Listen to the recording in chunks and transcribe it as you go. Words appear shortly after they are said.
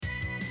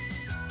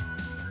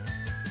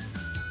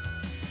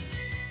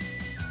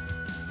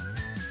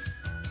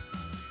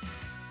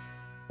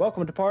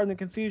Welcome to Pardon the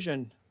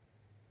Confusion,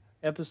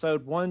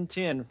 episode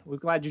 110. We're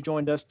glad you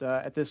joined us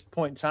at this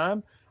point in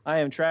time. I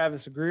am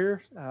Travis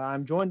Greer.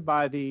 I'm joined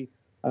by the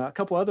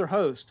couple other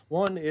hosts.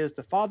 One is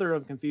the father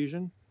of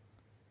confusion.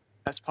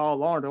 That's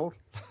Paul Arnold.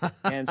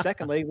 And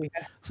secondly,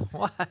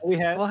 What? we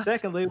have What?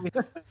 secondly we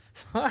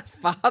What?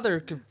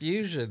 Father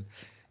confusion.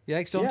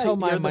 Yikes, don't yeah, tell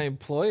my, you're my the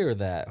employer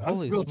that. I was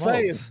Holy gonna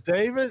say, is smokes.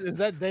 David? Is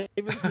that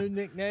David's new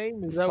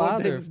nickname? Is that what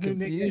Father David's of new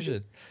nickname is?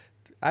 confusion.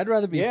 I'd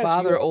rather be yes, you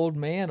father are. old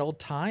man, old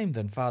time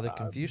than father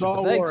confusion. But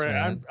Don't thanks, worry,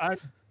 man.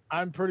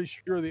 I'm pretty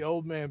sure the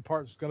old man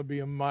part's going to be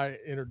in my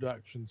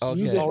introduction. So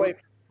You just Okay. just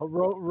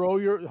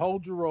wait.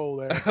 hold your roll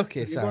there.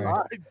 Okay, You're going sorry. All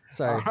right,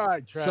 Sorry. all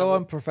right, So Travis, hit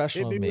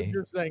unprofessional of me with me.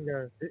 your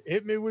zinger.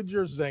 Hit me with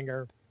your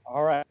zinger.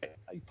 All right,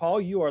 Paul,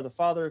 you are the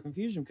father of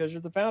confusion because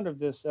you're the founder of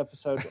this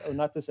episode, or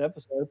not this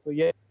episode, but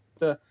yeah,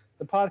 the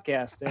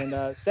podcast.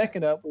 And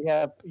second up, we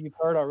have you've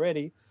heard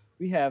already.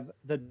 We have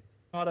the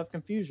God of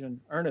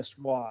confusion, Ernest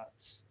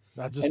Watts.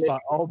 I And just if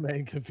thought old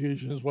man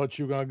confusion is what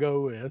you're going to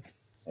go with.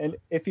 and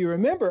if you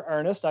remember,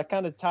 Ernest, I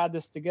kind of tied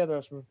this together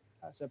as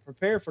I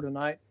prepared for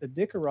tonight. The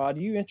Dickerod,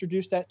 you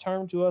introduced that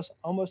term to us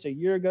almost a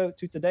year ago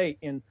to today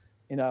in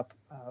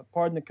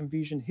Pardon the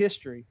Confusion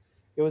history.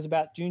 It was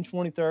about June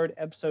 23rd,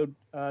 episode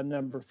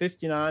number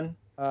 59.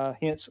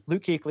 Hence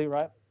Luke Kuechly,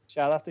 right?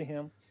 Shout out to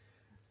him.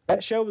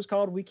 That show was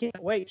called "We Can't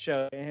Wait"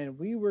 show, and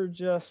we were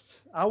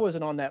I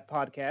wasn't on that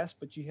podcast,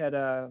 but you had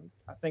I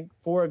think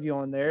four of you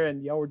on there,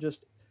 and y'all were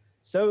just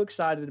so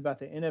excited about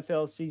the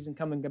NFL season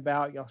coming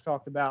about. Y'all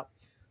talked about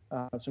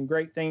some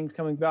great things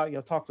coming about.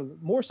 Y'all talked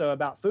more so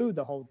about food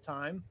the whole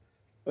time,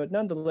 but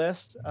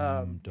nonetheless,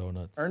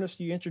 Donuts. Ernest,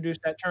 you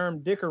introduced that term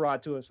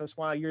 "dickerod" to us. That's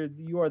why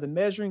you are the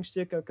measuring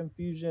stick of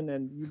confusion,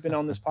 and you've been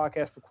on this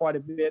podcast for quite a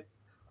bit,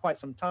 quite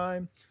some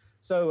time.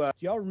 So,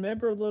 do y'all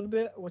remember a little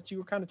bit what you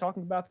were kind of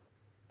talking about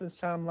this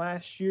time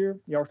last year?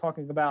 Y'all were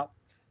talking about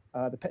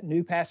the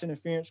new pass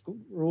interference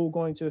rule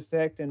going to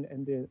effect and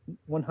the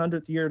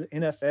 100th year of the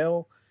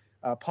NFL.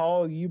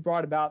 Paul, you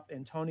brought about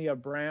Antonio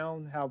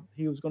Brown, how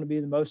he was going to be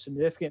the most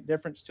significant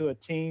difference to a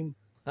team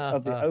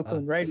of the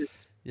Oakland Raiders.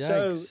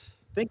 So, Yikes.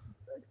 think,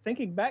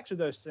 thinking back to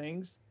those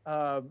things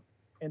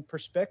in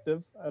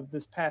perspective of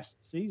this past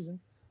season,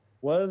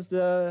 was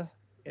the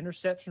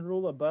interception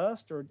rule a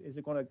bust, or is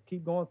it going to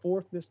keep going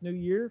forth this new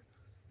year?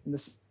 And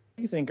this, what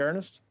do you think,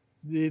 Ernest?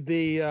 The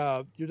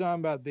you're talking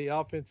about the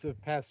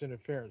offensive pass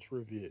interference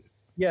review.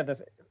 Yeah, the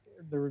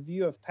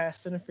review of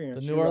pass The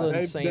interference. New You're right. Orleans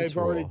They've Saints they've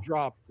already rule.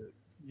 dropped it.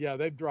 Yeah,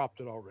 they've dropped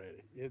it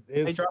already.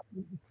 They dropped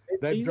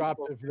They've mid-season.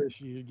 dropped it for this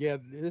year. Yeah,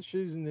 this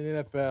season in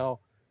the NFL,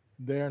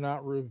 they're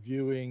not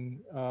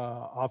reviewing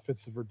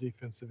offensive or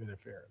defensive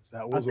interference.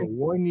 That I was a think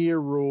 1 year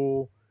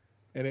rule,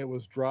 and it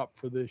was dropped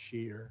for this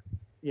year.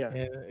 yeah,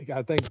 And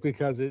I think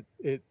because it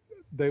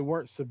they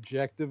weren't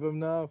subjective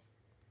enough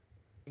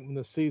when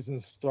the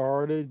season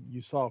started.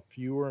 You saw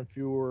fewer and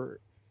fewer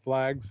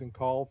flags and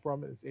call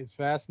from it. It's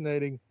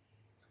fascinating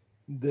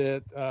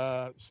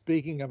that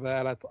speaking of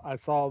that, I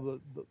saw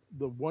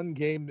the one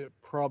game that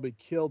probably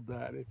killed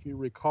that. If you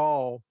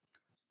recall, I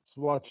was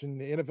watching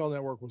the NFL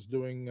Network was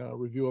doing a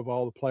review of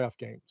all the playoff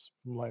games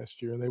from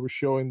last year, and they were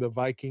showing the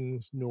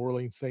Vikings New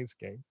Orleans Saints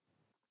game.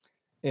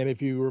 And if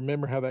you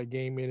remember how that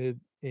game ended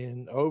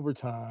in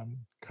overtime,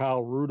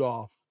 Kyle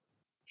Rudolph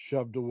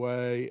shoved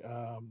away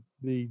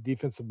the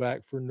defensive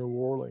back for New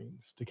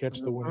Orleans to catch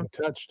the mhm, winning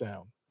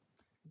touchdown,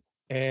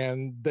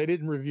 and they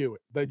didn't review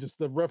it.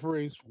 The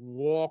referees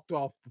walked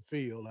off the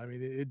field. I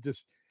mean, it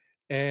just,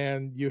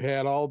 and you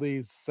had all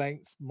these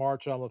Saints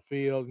march on the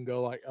field and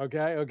go like,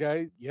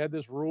 okay, you had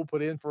this rule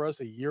put in for us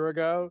a year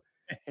ago,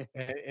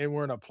 and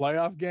we're in a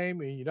playoff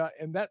game,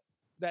 and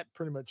that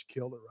pretty much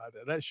killed it right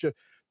there. That should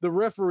the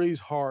referee's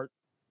heart,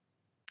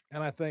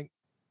 and I think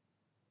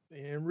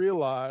and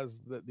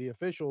realize that the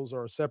officials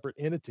are a separate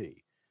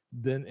entity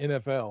than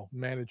NFL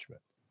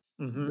management.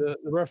 mhm, The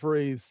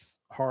referees'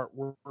 heart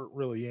weren't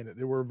really in it.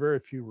 There were very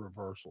few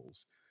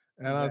reversals.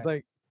 And I exactly.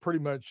 think pretty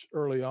much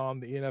early on,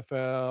 the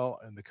NFL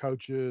and the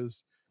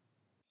coaches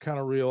kind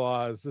of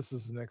realized this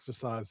is an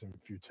exercise in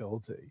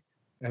futility.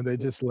 And they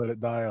just let it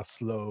die a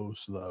slow,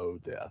 slow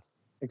death.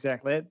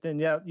 Exactly. Then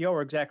yeah, y'all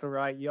were exactly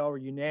right. Y'all were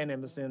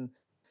unanimous in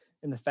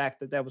the fact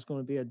that that was going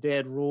to be a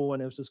dead rule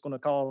and it was just going to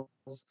cause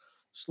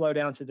slow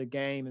down to the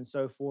game and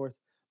so forth.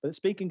 But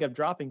speaking of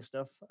dropping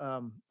stuff,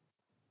 uh,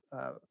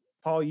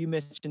 Paul, you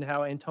mentioned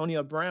how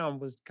Antonio Brown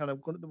was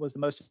the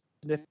most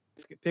significant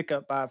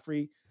pickup by a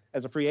free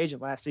as a free agent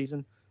last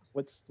season.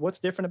 What's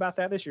different about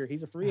that this year?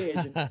 He's a free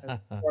agent as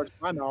far as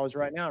my knowledge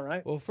right now,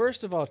 right? Well,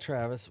 first of all,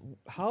 Travis,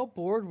 how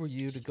bored were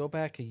you to go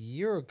back a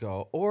year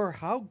ago, or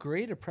how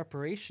great a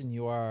preparation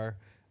you are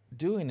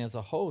doing as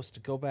a host to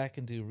go back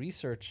and do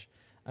research?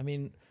 I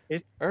mean,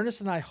 It, Ernest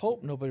and I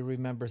hope nobody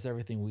remembers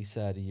everything we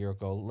said a year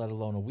ago, let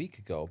alone a week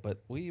ago.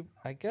 But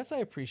I guess I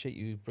appreciate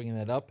you bringing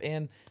that up.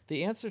 And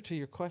the answer to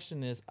your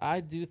question is, I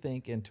do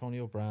think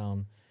Antonio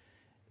Brown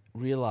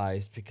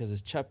realized because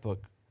his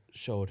checkbook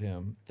showed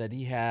him that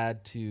he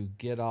had to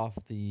get off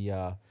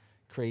the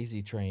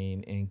crazy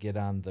train and get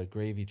on the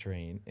gravy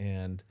train.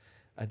 And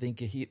I think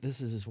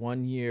this is his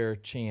 1 year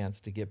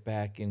chance to get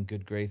back in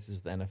good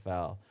graces with the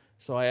NFL.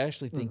 So I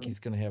actually think he's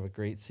going to have a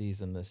great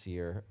season this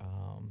year.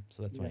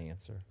 So that's my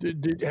answer.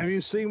 Have you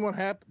seen what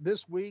happened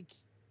this week?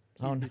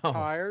 He Oh no,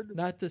 retired,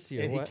 not this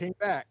year. and he What? came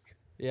back.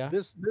 Yeah.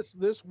 This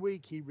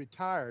week he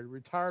retired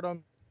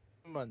on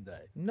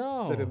Monday.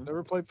 Said he'll No.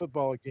 never play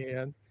football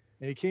again,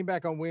 and he came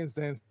back on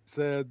Wednesday and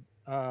said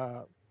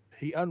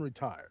he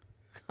unretired.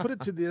 Put it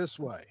to this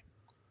way: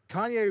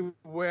 Kanye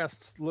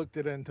West looked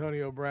at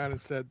Antonio Brown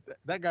and said,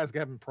 "That guy's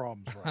having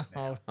problems right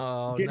now.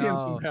 Oh Get him no.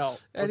 some help."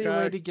 Any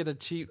Okay? way to get a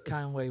cheap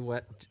Conway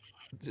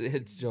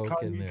it's joke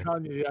in there.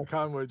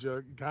 Conway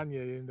joke.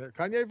 Kanye in there.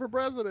 Kanye for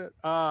president.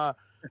 I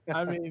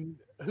mean,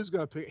 who's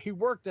going to pick? He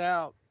worked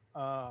out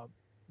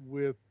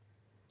with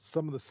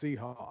some of the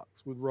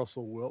Seahawks with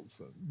Russell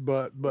Wilson,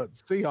 but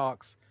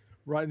Seahawks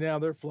right now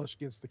they're flush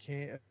against the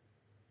can.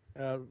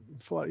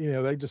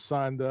 They just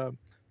signed.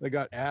 They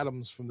got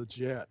Adams from the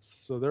Jets,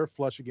 so they're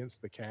flush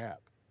against the cap.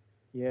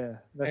 Yeah,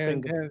 that's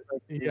And, been good.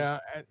 and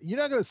you're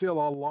not going to see a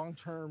lot of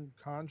long-term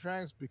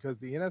contracts because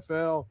the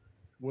NFL,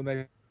 when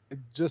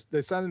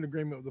they signed an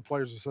agreement with the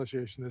Players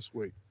Association this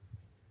week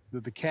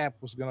that the cap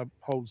was going to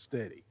hold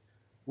steady,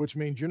 which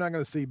means you're not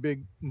going to see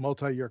big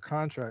multi-year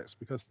contracts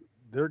because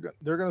they're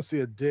going to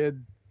see a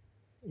dead,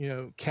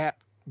 cap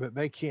that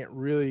they can't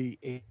really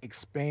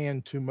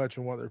expand too much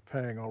on what they're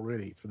paying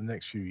already for the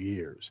next few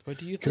years. But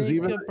do you think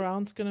the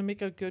Browns going to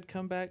make a good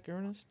comeback,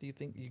 Ernest? Do you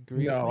think you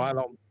agree? No, with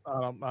me?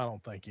 I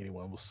don't think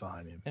anyone will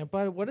sign him. And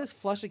but what is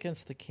flush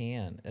against the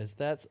can? Is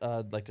that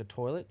like a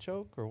toilet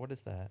choke or what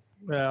is that?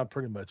 Yeah,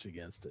 pretty much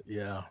against it.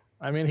 Yeah,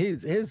 I mean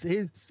he's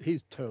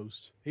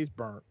toast. He's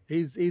burnt.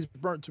 He's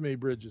burnt too many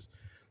bridges.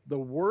 The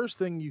worst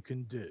thing you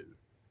can do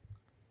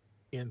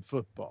in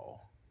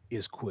football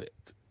is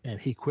quit,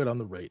 and he quit on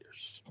the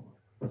Raiders.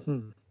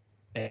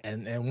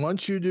 And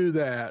once you do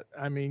that,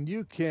 I mean,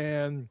 you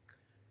can,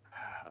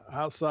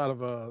 outside of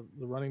the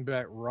running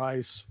back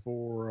Rice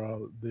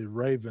for the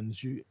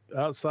Ravens,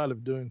 outside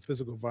of doing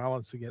physical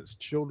violence against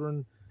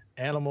children,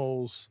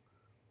 animals,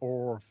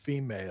 or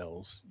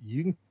females,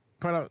 you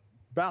can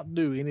about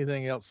do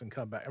anything else and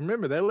come back. And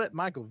remember, they let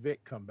Michael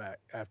Vick come back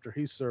after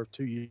he served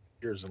 2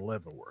 years in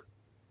Leavenworth.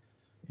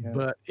 Yeah.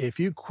 But if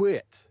you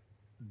quit,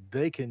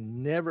 they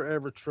can never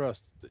ever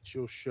trust that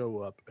you'll show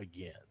up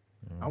again.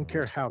 I don't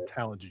care how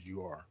talented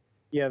you are.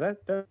 Yeah,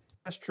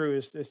 that's true.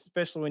 It's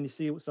especially when you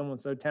see someone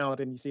so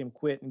talented and you see them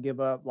quit and give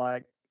up,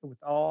 like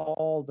with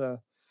all the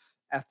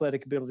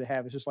athletic ability they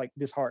have, it's just like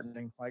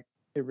disheartening. Like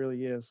it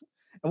really is.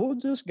 And we'll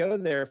just go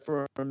there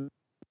for. And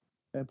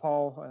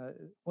Paul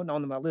wasn't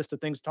on my list of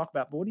things to talk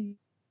about. But what do you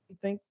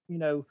think? We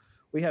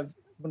have.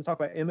 We're going to talk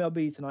about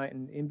MLB tonight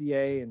and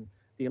NBA and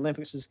the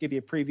Olympics. Just give you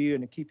a preview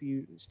and to keep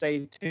you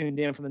stay tuned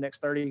in for the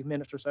next 30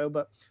 minutes or so.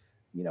 But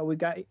we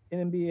got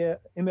NBA,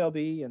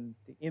 MLB, and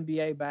the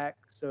NBA back.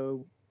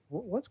 So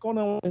what's going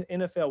on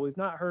in NFL? We've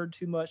not heard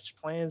too much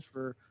plans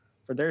for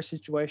their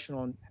situation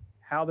on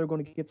how they're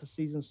going to get the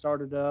season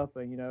started up.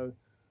 And,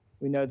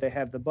 we know they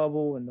have the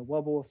bubble and the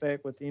wobble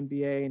effect with the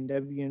NBA and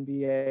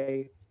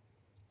WNBA.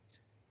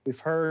 We've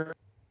heard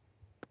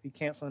be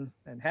canceling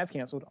and have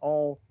canceled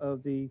all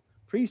of the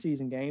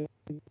preseason games.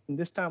 And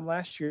this time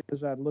last year,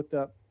 as I looked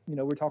up,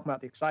 we're talking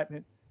about the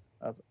excitement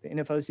of the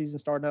NFL season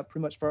starting up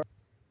pretty much for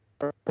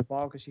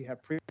football because you have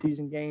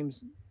preseason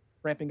games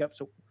ramping up.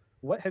 So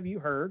what have you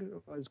heard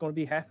is going to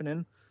be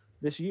happening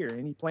this year?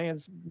 Any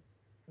plans,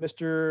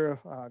 Mr.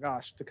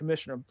 The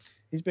commissioner?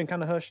 He's been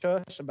kind of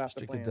hush-hush about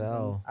the plans.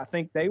 Goodell. I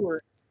think they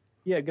were,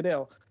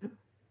 Goodell.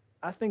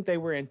 I think they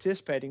were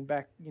anticipating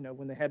back,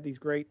 when they had these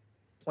great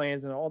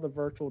plans and all the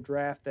virtual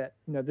draft that,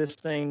 this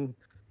thing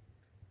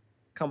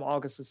come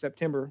August and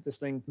September, this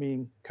thing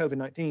meaning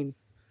COVID-19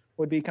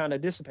 would be kind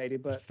of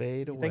dissipated. But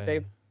fade away.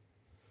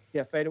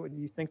 Fade away. Do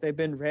you think they've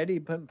been ready,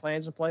 putting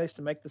plans in place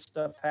to make this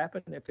stuff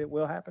happen, if it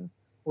will happen?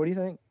 What do you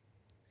think?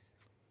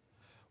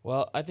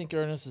 Well, I think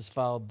Ernest has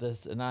followed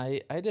this, and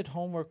I did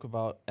homework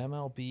about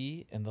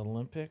MLB and the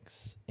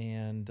Olympics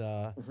and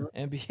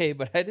NBA,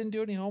 but I didn't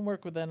do any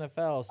homework with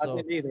NFL. So I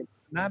didn't either.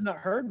 And I've not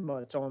heard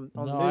much on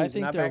no, news. I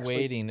think they're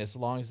waiting as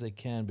long as they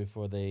can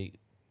before they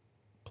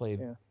play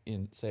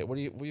in. Say, what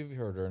have you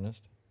heard,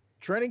 Ernest?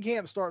 Training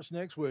camp starts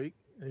next week.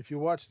 If you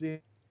watch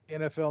the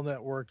NFL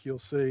Network, you'll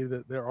see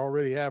that they're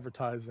already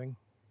advertising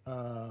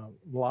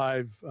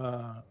live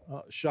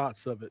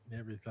shots of it and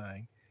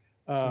everything.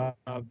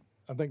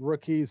 I think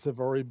rookies have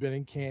already been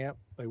in camp.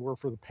 They were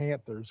for the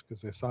Panthers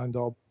because they signed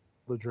all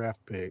the draft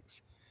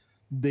picks.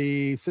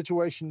 The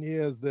situation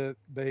is that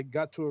they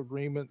got to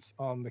agreements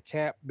on the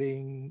cap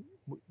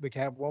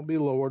won't be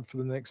lowered for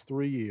the next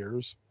 3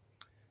 years.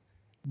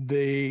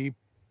 They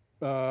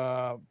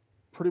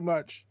pretty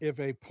much, if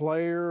a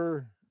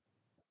player,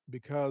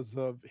 because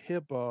of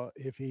HIPAA,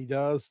 if he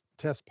does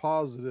test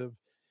positive,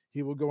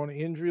 he will go on an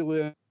injury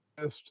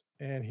list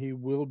and he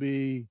will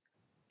be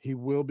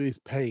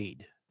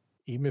paid,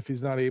 even if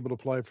he's not able to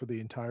play for the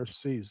entire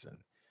season.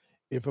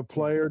 If a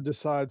player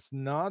decides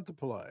not to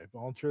play,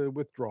 voluntarily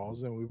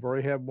withdraws, and we've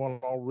already had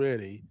one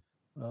already,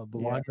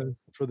 lineman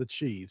for the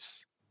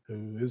Chiefs,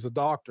 who is a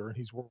doctor, and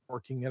he's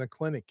working in a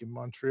clinic in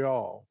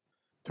Montreal.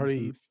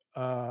 Tarif,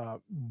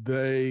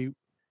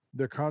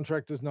 their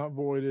contract is not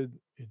voided.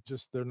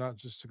 They're not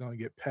just going to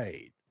get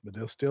paid, but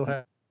they'll still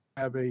have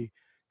a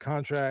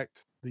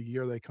contract the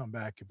year they come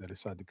back if they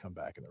decide to come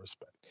back in that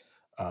respect.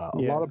 A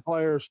lot of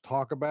players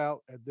talk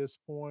about at this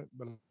point,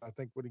 but I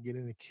think when you get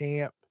into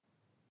camp,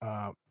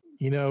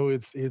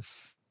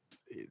 it's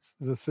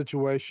the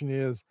situation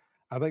is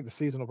I think the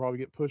season will probably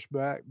get pushed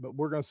back, but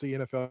we're going to see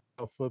NFL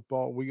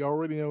football. We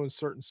already know in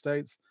certain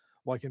states,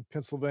 like in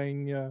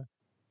Pennsylvania,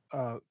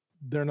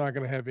 they're not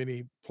going to have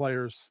any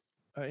players,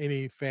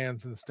 any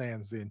fans in the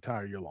stands the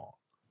entire year long.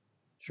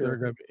 Sure. They're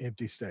going to be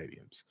empty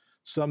stadiums.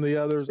 Some of the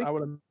others, I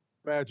would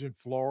imagine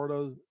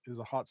Florida is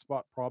a hot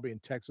spot, probably in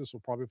Texas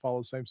will probably follow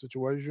the same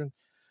situation.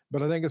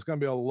 But I think it's going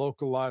to be a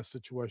localized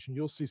situation.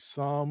 You'll see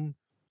some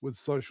with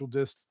social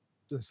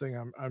distancing.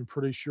 I'm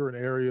pretty sure in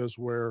areas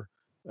where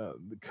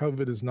the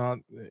COVID is not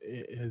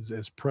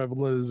as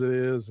prevalent as it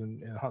is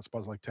in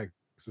hotspots like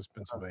Texas,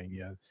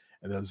 Pennsylvania,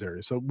 and those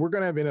areas. So we're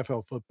going to have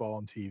NFL football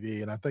on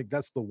TV, and I think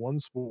that's the one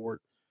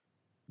sport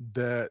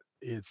that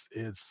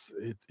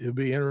it'll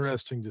be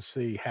interesting to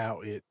see how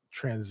it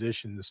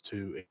transitions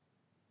to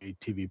a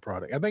TV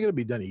product. I think it'll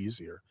be done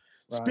easier.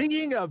 Right.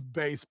 Speaking of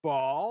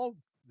baseball,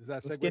 does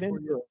that Let's get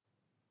into it?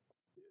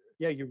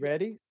 Yeah, you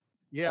ready?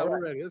 Yeah, we're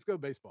ready. Let's go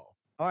baseball.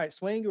 All right,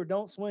 swing or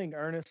don't swing,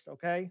 Ernest.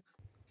 Okay,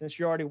 since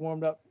you're already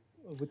warmed up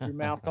with your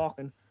mouth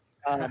talking.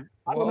 I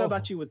don't know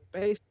about you with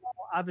baseball.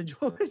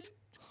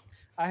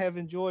 I have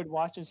enjoyed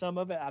watching some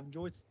of it. I've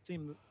enjoyed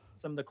seeing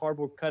some of the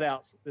cardboard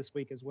cutouts this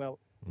week as well.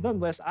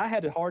 Nonetheless, I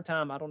had a hard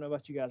time, I don't know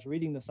about you guys,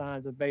 reading the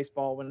signs of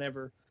baseball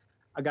whenever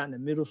I got into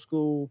middle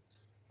school.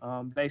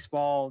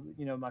 Baseball,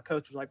 my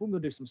coach was like, we're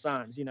going to do some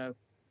signs,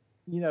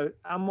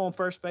 I'm on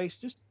first base.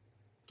 Just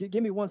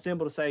give me one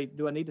symbol to say,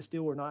 do I need to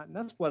steal or not? And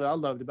that's what I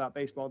loved about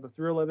baseball. The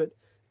thrill of it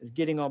is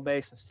getting on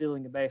base and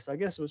stealing a base. I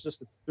guess it was just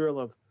the thrill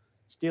of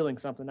stealing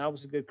something. I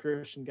was a good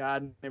Christian guy.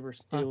 I never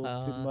steal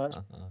too much.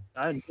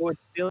 I enjoyed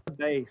stealing a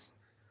base.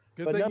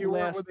 Good thing you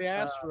weren't with the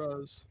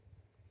Astros.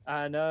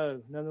 I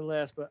know,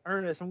 nonetheless. But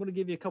Ernest, I'm going to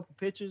give you a couple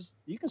pitches.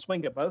 You can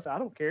swing at both. I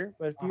don't care.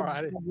 But if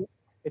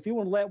you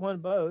want to let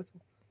one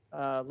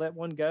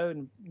go,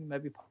 and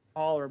maybe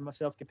Paul or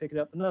myself can pick it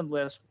up. But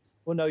nonetheless,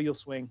 we'll know you'll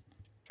swing.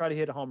 Try to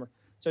hit a homer.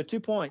 So 2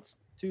 points,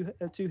 two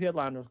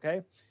headliners.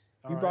 Okay,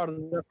 you brought it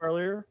up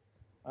earlier.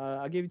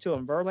 I'll give you two of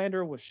them.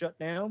 Verlander was shut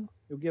down.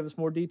 You'll give us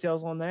more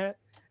details on that.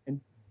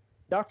 And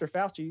Dr.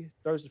 Fauci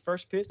throws the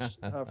first pitch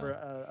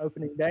for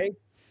opening day.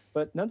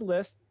 But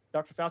nonetheless,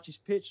 Dr. Fauci's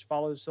pitch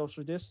follows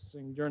social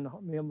distancing during the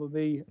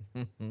MLB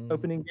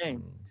opening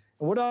game.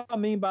 And what do I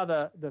mean by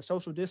the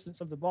social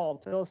distance of the ball?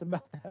 Tell us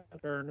about that,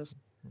 Ernest.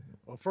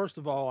 Well, first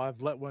of all, I've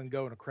let one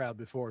go in a crowd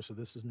before, so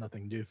this is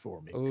nothing new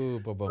for me.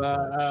 Ooh,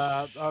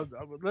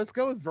 let's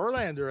go with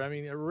Verlander. I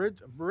mean,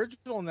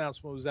 original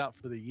announcement was out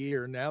for the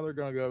year. Now they're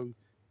going to go,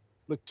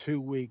 look,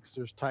 2 weeks.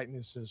 There's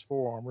tightness in his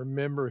forearm.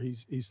 Remember,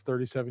 he's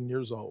 37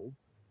 years old,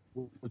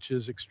 which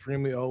is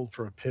extremely old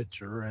for a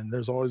pitcher. And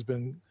there's always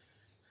been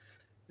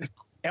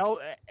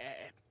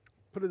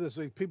put it this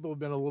way, people have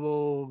been a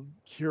little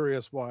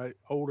curious why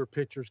older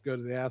pitchers go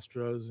to the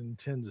Astros and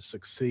tend to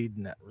succeed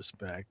in that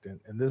respect. And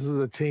this is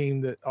a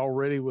team that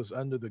already was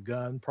under the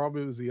gun.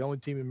 Probably was the only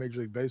team in Major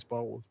League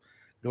Baseball was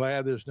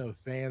glad there's no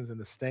fans in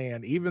the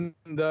stand, even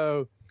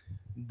though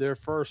their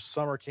first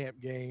summer camp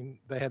game,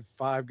 they had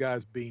 5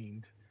 guys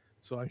beamed.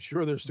 So I'm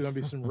sure there's going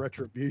to be some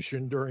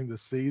retribution during the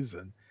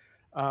season.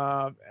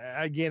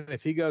 Again,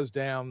 if he goes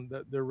down,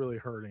 they're really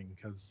hurting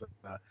because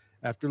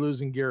after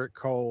losing Garrett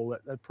Cole,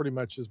 that pretty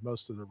much is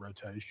most of the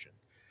rotation.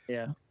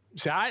 Yeah.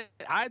 See,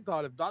 I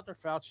thought if Dr.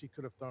 Fauci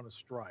could have thrown a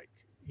strike,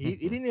 he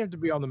didn't have to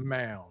be on the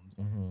mound.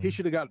 He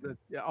should have got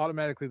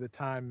automatically the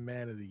Time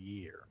Man of the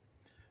Year.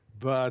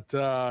 But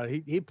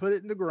he put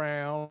it in the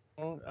ground.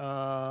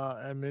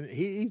 I mean,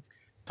 he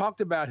talked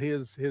about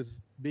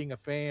his being a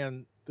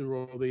fan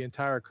through the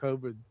entire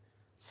COVID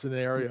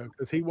scenario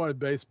because he wanted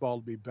baseball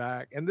to be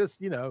back. And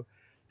this,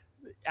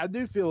 I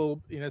do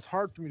feel, it's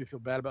hard for me to feel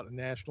bad about the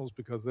Nationals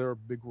because they're a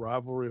big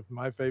rivalry of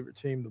my favorite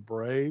team, the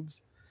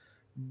Braves.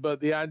 But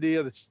the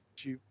idea that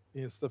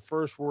it's the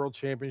first World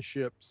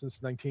Championship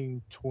since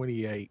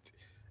 1928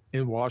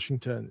 in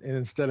Washington, and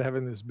instead of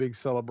having this big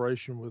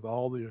celebration with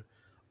all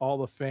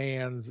the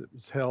fans, it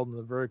was held in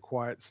a very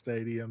quiet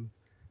stadium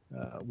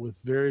with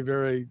very,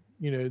 very,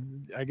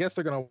 I guess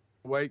they're going to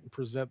wait and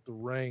present the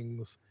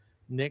rings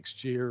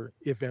next year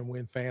if and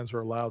when fans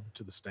are allowed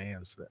to the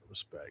stands in that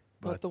respect.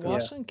 But the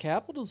Washington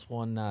Capitals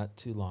won not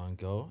too long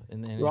ago in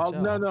the NHL.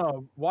 Well,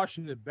 no,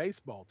 Washington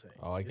baseball team.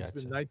 Oh, I got It's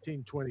been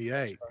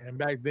 1928, and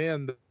back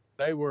then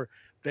they were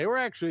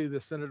actually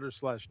the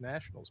Senators /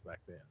 Nationals back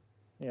then.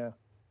 Yeah.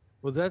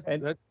 Was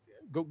that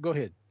go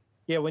ahead?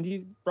 Yeah, when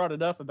you brought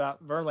it up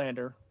about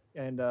Verlander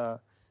and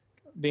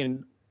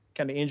being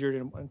kind of injured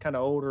and kind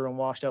of older and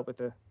washed up with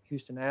the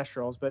Houston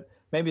Astros, but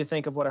maybe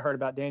think of what I heard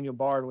about Daniel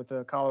Bard with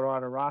the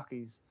Colorado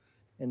Rockies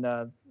and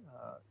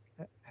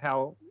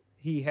how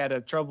he had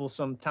a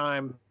troublesome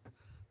time,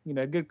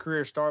 a good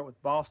career start with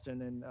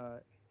Boston, and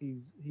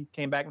he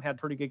came back and had a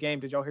pretty good game.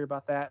 Did y'all hear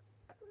about that?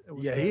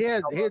 Yeah, he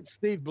had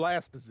Steve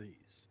Blast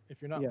disease.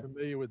 If you're not Yeah.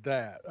 familiar with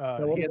that,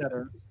 So what was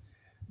that?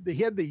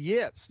 he had the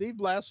yips. Steve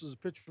Blast was a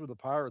pitcher for the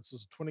Pirates.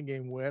 Was a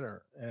 20-game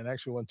winner and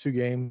actually won 2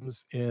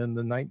 games in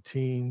the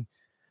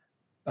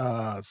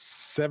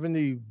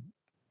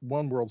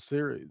 1971 World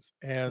Series.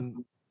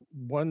 And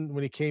when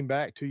he came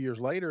back 2 years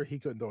later, he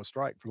couldn't throw a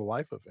strike for the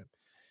life of him.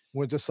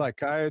 Went to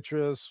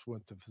psychiatrists,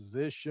 went to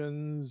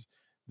physicians.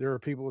 There are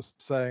people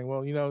saying,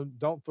 well,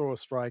 don't throw a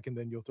strike and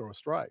then you'll throw a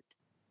strike.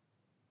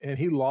 And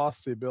he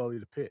lost the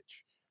ability to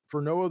pitch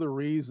for no other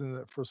reason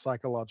than for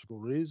psychological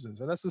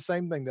reasons. And that's the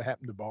same thing that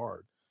happened to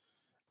Bard.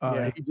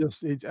 Yeah. There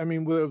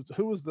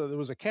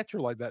was a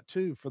catcher like that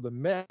too for the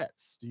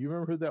Mets. Do you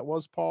remember who that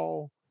was,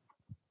 Paul?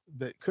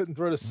 That couldn't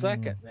throw to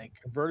second. They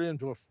converted him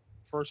to a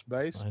first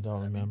base. I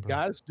don't remember.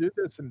 Guys do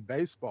this in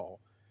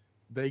baseball.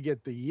 They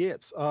get the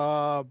yips.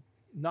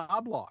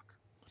 Knobloch,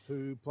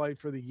 who played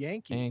for the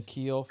Yankees. And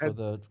Keel for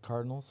the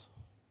Cardinals.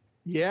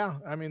 Yeah.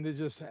 I mean, they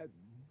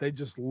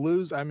just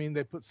lose. I mean,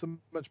 they put so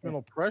much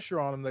mental pressure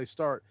on them. They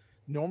start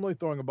normally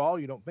throwing a ball.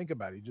 You don't think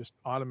about it. You just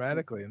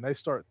automatically, and they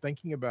start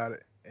thinking about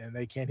it and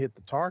they can't hit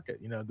the target.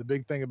 The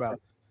big thing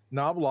about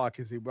Knobloch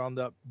is he wound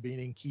up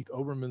beating Keith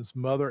Olbermann's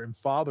mother and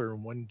father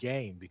in one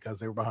game because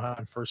they were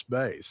behind first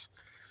base.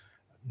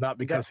 Not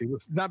because he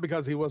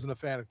wasn't a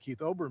fan of Keith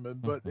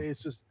Olbermann, but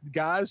it's just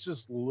guys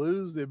just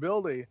lose the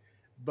ability.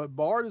 But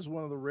Bard is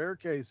one of the rare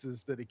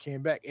cases that he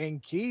came back,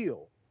 and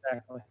Keel,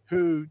 Exactly.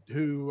 who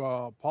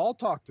Paul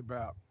talked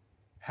about,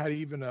 had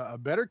even a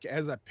better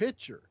as a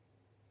pitcher.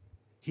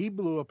 He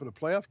blew up in a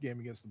playoff game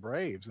against the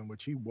Braves in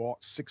which he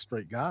walked 6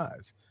 straight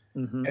guys.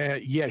 Mm-hmm.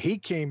 And yet he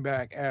came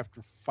back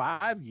after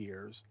 5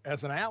 years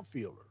as an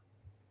outfielder,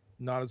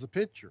 not as a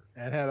pitcher,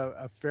 and had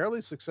a fairly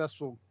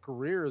successful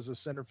career as a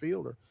center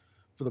fielder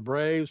for the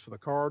Braves, for the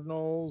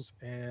Cardinals,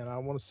 and I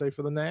want to say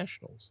for the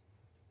Nationals.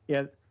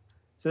 Yeah.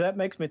 So that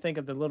makes me think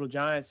of the Little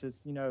Giants. I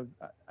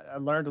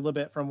learned a little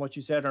bit from what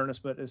you said,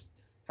 Ernest, but it's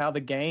how the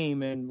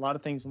game and a lot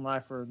of things in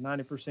life are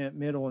 90%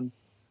 mental and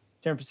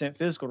 10%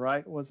 physical,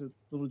 right? Was it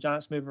Little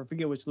Giants movie? I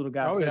forget which little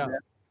guy said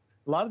that.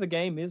 A lot of the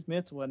game is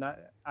mental, and I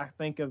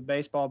think of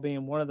baseball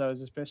being one of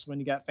those, especially when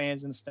you got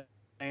fans in the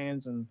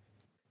stands and,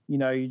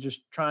 you're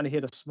just trying to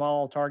hit a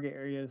small target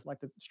area like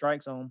the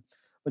strike zone.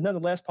 But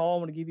nonetheless, Paul, I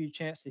want to give you a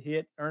chance to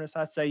hit. Ernest,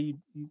 I'd say you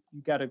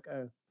got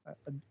a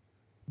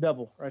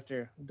double right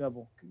there,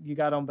 double. You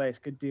got on base,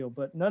 good deal.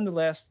 But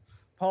nonetheless,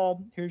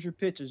 Paul, here's your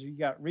pitches. You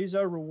got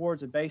Rizzo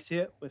rewards a base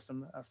hit with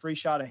a free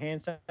shot of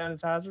hand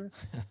sanitizer.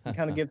 It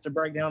kind of gives a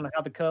breakdown of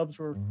how the Cubs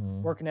were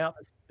working out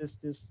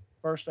this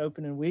first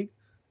opening week.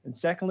 And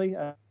secondly,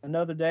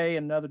 another day,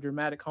 another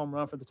dramatic home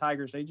run for the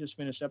Tigers. They just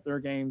finished up their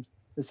games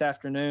this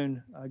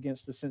afternoon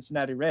against the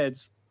Cincinnati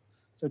Reds.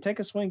 So take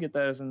a swing at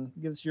those and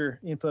give us your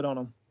input on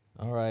them.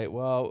 All right.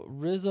 Well,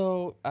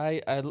 Rizzo,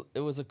 it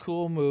was a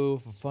cool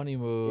move, a funny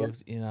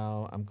move.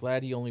 Yeah. I'm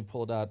glad he only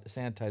pulled out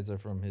sanitizer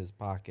from his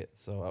pocket,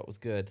 so that was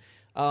good.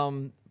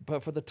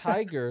 But for the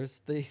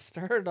Tigers, they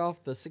started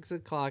off the 6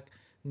 o'clock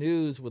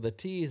news with a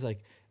tease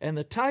and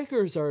the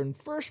Tigers are in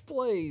first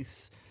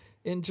place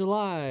in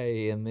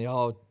July, and they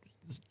all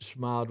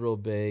smiled real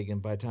big.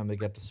 And by the time they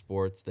got to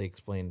sports, they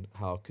explained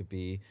how it could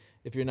be.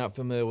 If you're not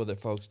familiar with it,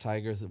 folks,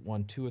 Tigers had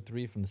won 2 or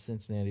 3 from the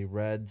Cincinnati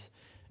Reds.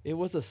 It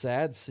was a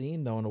sad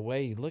scene, though, in a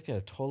way. You look at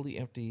a totally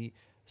empty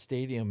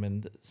stadium,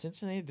 and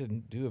Cincinnati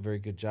didn't do a very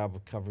good job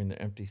of covering their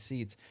empty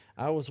seats.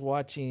 I was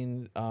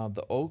watching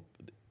the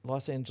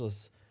Los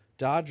Angeles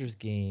Dodgers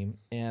game,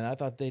 and I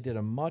thought they did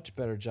a much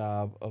better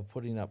job of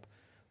putting up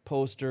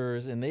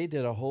posters, and they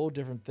did a whole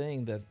different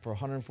thing that for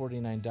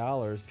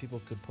 $149,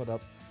 people could put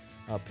up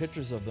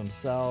pictures of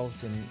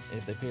themselves, and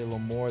if they paid a little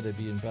more, they'd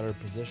be in better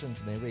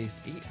positions, and they raised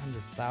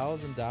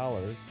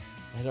 $800,000.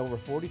 Had over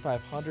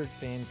 4,500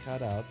 fan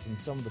cutouts, and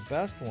some of the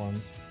best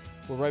ones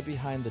were right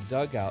behind the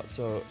dugout.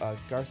 So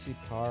Garcia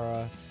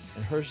Parra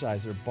and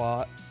Hershiser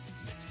bought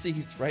the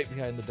seats right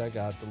behind the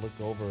dugout to look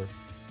over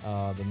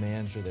the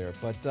manager there.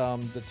 But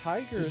the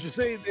Tigers... Did you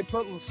say they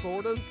put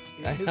Lasorda's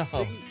in his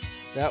seat?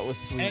 That was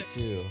sweet,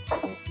 too.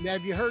 Now,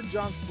 have you heard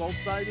John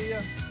Smoltz's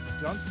idea?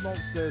 John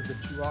Smoltz says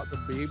that you ought to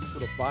be able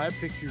to buy a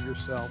picture of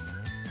yourself,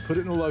 put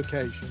it in a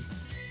location,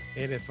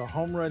 and if a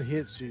home run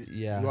hits you,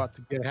 you ought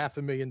to get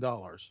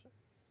 $500,000.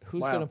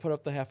 Who's going to put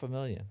up the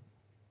 $500,000?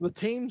 The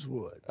teams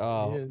would.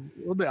 Oh.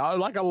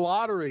 Like a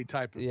lottery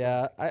type of thing.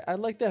 I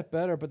like that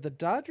better, but the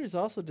Dodgers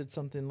also did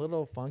something a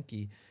little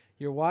funky.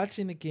 You're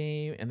watching the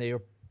game, and they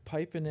were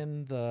piping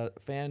in the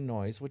fan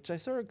noise, which I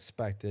sort of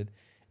expected.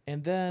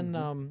 And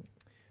then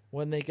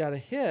when they got a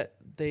hit,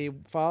 they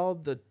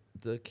followed the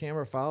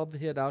camera followed the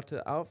hit out to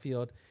the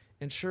outfield,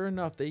 and sure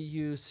enough, they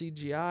used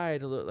CGI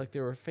to look like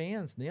there were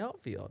fans in the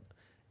outfield.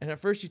 And at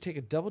first, you take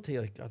a double take,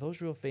 like, are those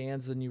real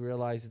fans? Then you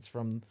realize it's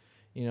from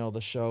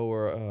the show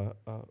or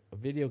a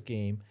video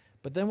game.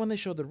 But then when they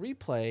show the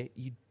replay,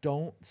 you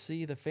don't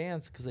see the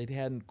fans because they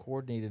hadn't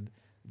coordinated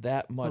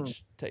that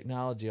much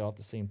technology all at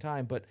the same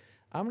time. But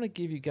I'm going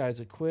to give you guys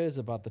a quiz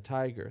about the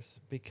Tigers,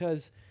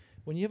 because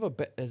when you have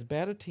as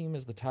bad a team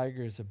as the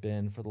Tigers have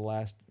been for the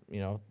last,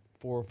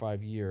 4 or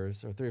 5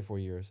 years, or 3 or 4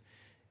 years,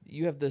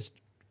 you have this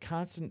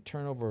constant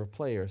turnover of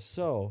players.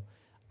 So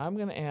I'm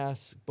going to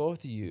ask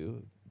both of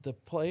you, the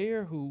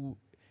player who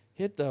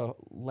hit the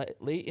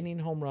late inning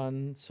home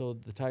run so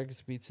the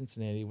Tigers beat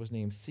Cincinnati was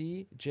named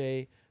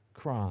C.J.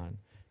 Cron.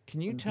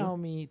 Can you tell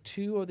me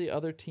 2 of the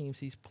other teams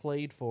he's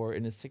played for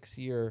in his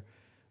 6-year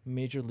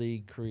major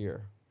league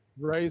career?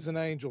 Rays and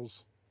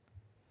Angels.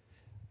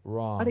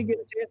 Wrong. How did he get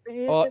a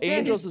chance?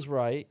 Angels is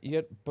right.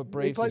 But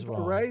Braves he played is for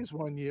wrong. the Rays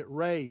one year.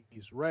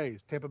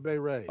 Rays, Tampa Bay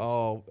Rays.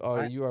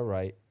 You are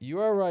right. You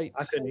are right.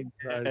 I couldn't even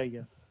tell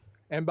you.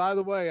 And by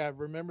the way, I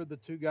remember the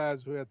 2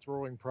 guys who had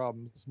throwing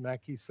problems,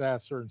 Mackey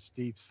Sasser and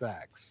Steve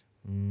Sachs.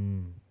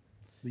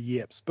 The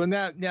Yips. But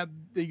now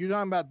you're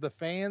talking about the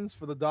fans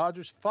for the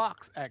Dodgers.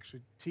 Fox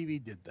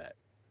TV did that.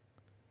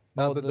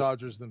 Not the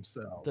Dodgers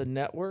themselves. The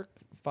network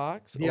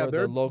Fox or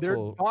the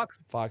local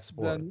Fox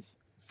Sports?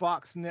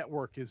 Fox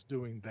Network is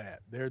doing that.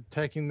 They're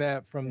taking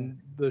that from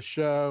the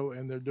show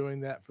and they're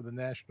doing that for the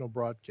national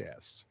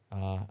broadcasts.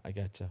 I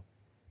gotcha.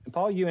 And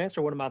Paul, you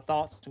answered one of my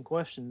thoughts and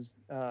questions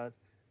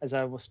as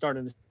I was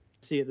starting to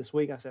see it this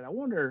week. I said, I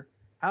wonder,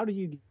 how do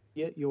you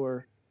get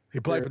your... He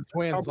played for the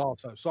Twins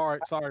also. Sorry,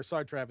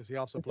 Travis. He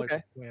also played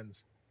for the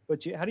Twins.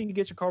 But how do you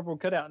get your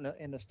cardboard cutout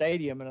in the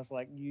stadium? And it's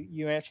like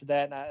you answered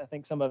that, and I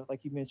think some of it,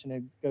 like you mentioned,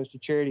 it goes to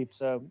charity.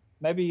 So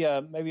maybe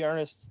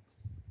Ernest,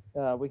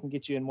 we can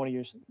get you in one of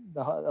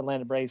the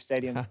Atlanta Braves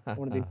stadium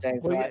one of these days.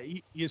 Well,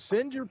 right? You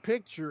send your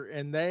picture,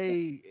 and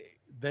they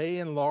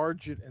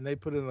enlarge it and they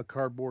put it in a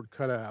cardboard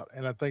cutout.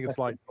 And I think it's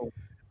like,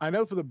 I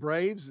know for the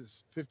Braves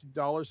it's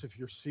 $50 if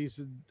you're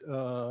season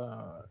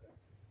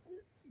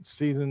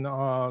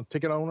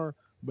ticket owner,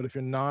 but if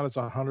you're not, it's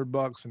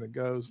 $100, and it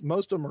goes.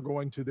 Most of them are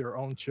going to their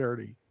own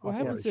charity. What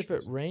happens if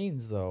it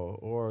rains though,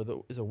 or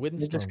is a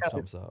windstorm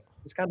comes up?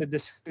 It's kind of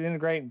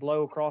disintegrate and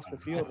blow across the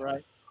field,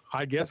 right?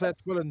 I guess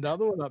that's put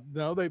another one up.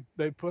 No, they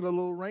put a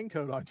little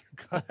raincoat on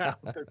your cutout.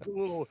 They put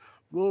a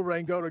little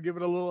raincoat or give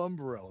it a little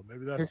umbrella.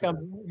 Maybe that's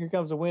here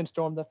comes a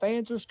windstorm. The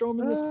fans are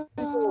storming the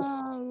field.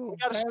 We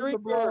got a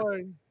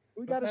streaker.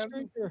 We got a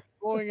streaker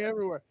blowing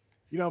everywhere.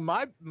 You know,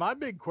 my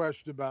big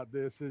question about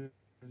this is,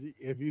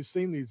 if you've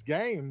seen these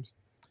games,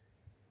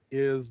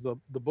 is the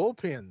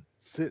bullpen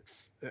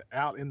sits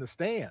out in the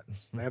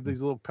stands. They have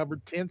these little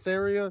covered tents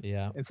area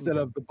instead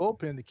of the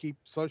bullpen to keep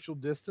social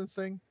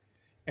distancing.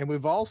 And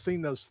we've all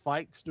seen those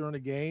fights during a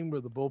game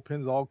where the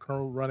bullpen's all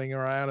curled running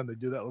around and they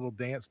do that little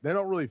dance. They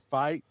don't really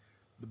fight,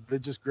 but they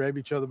just grab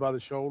each other by the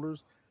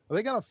shoulders. Are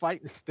they going to fight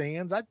in the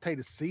stands? I'd pay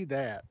to see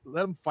that.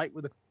 Let them fight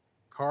with the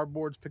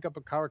cardboards, pick up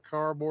a car of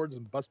cardboards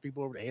and bust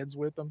people over the heads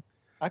with them.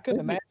 I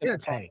couldn't imagine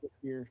this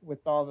year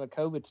with all the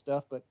COVID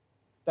stuff, but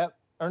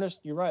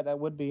Ernest, you're right. That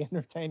would be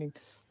entertaining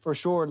for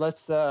sure.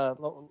 Let's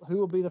who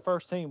will be the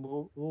first team?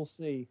 We'll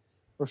see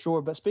for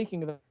sure. But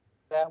speaking of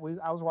that,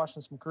 I was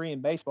watching some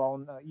Korean baseball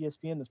on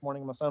ESPN this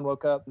morning. My son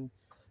woke up and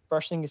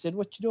first thing he said,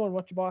 "What you doing?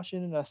 What you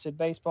watching?" And I said,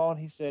 "Baseball." And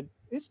he said,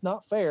 "It's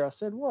not fair." I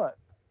said, "What?"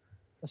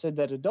 I said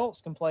that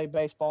adults can play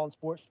baseball and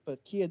sports,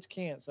 but kids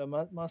can't. So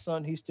my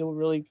son, he's still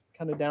really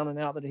kind of down and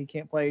out that he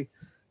can't play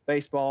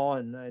baseball,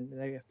 and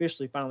they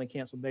officially finally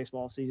canceled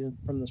baseball season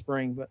from the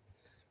spring, but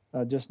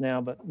just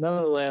now. But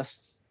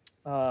nonetheless,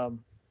 I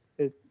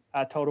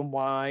told them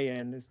why,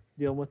 and it's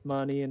dealing with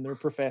money, and they're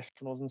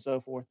professionals and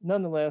so forth.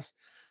 Nonetheless,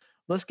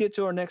 let's get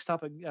to our next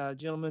topic,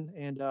 gentlemen,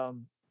 and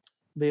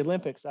the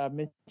Olympics. I've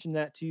mentioned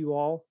that to you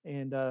all,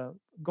 and I'm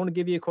going to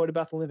give you a quote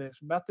about the Olympics.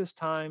 About this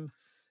time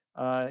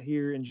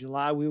here in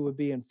July, we would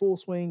be in full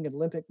swing in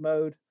Olympic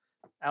mode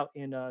out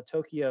in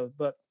Tokyo.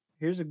 But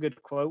here's a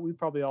good quote. We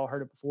probably all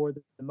heard it before.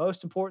 The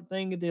most important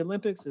thing at the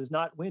Olympics is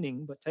not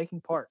winning, but taking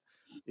part.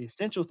 The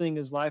essential thing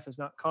in life is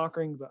not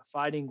conquering, but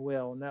fighting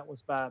well. And that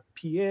was by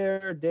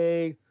Pierre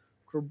de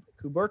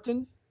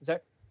Coubertin. Is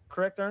that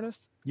correct,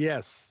 Ernest?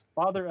 Yes.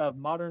 Father of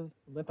modern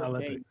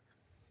Olympic Games.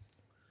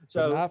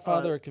 So but not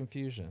father of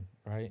confusion,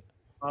 right?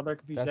 Father of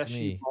confusion. That's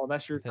me.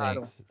 That's your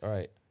title. All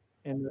right.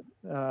 And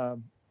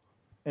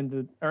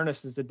the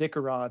Ernest is the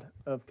Dickerod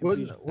of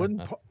confusion.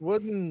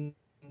 Wouldn't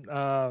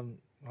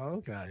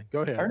okay,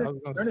 go ahead.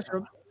 Ernest,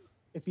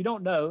 if you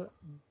don't know,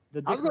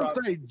 I was going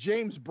to say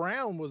James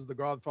Brown was the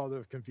godfather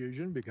of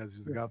confusion because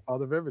he's the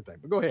godfather of everything.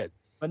 But go ahead.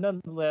 But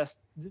nonetheless,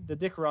 the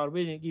Dickerod,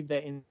 we didn't give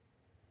that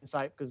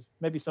insight because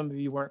maybe some of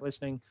you weren't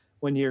listening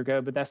 1 year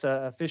ago, but that's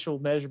an official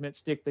measurement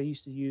stick they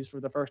used to use for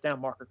the first down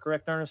marker.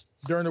 Correct, Ernest?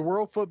 During the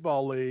World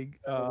Football League,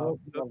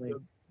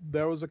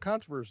 there was a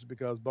controversy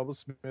because Bubba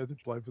Smith, who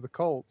played for the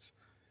Colts,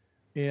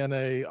 in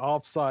a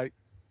off-site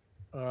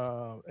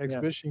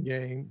exhibition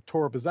game,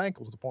 tore up his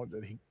ankle to the point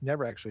that he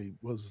never actually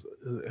was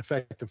an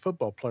effective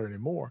football player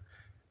anymore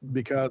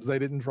because they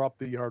didn't drop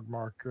the yard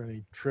marker and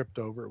he tripped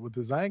over it with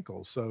his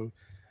ankle. So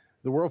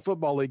the World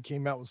Football League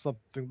came out with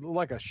something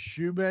like a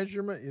shoe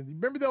measurement. You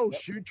remember those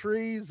shoe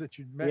trees that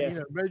you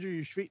measure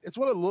your feet? It's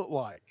what it looked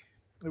like.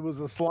 It was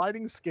a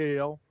sliding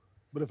scale,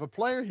 but if a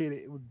player hit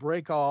it, it would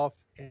break off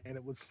and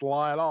it would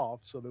slide off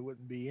so they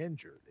wouldn't be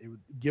injured. It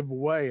would give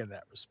away in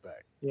that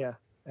respect. Yeah.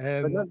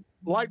 And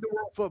like the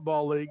World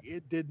Football League,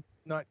 it did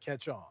not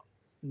catch on.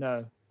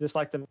 No, just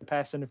like the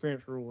pass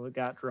interference rule that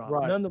got dropped.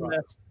 Right.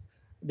 Nonetheless,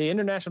 the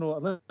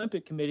International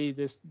Olympic Committee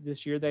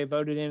this year they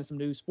voted in some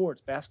new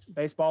sports: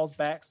 baseball's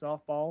back,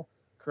 softball,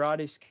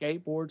 karate,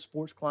 skateboard,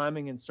 sports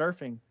climbing, and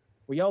surfing.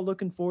 Were y'all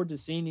looking forward to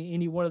seeing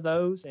any one of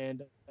those?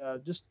 And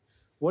just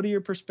what are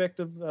your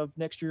perspective of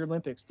next year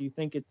Olympics? Do you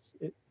think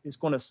it's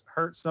going to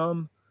hurt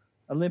some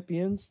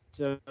Olympians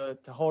to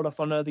hold off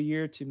another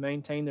year to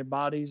maintain their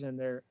bodies and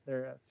their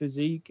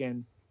physique,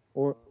 and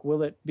or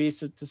will it be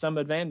to some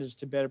advantage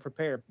to better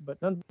prepare? But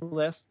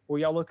nonetheless, were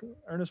y'all looking,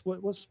 Ernest?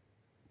 What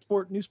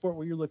new sport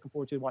were you looking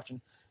forward to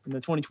watching in the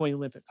 2020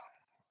 Olympics?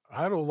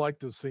 I'd have liked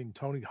to have seen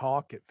Tony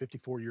Hawk at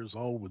 54 years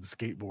old with the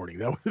skateboarding.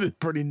 That would have been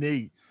pretty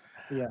neat.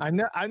 Yeah,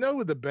 I know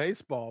with the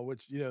baseball,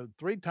 which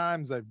 3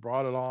 times they've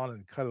brought it on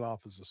and cut it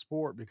off as a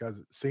sport because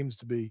it seems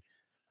to be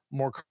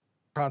more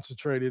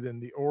concentrated in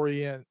the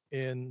Orient,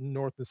 in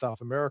North and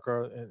South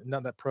America, and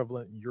not that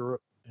prevalent in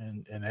Europe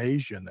and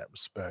Asia in that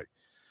respect.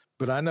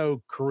 But I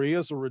know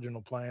Korea's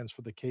original plans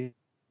for the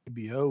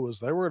KBO was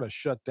they were going to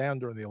shut down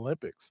during the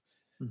Olympics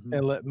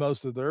and let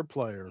most of their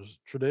players.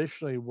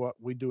 Traditionally, what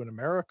we do in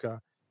America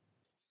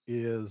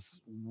is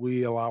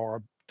we allow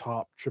our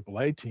top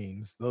AAA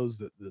teams, those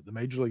that the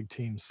major league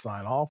teams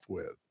sign off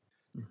with,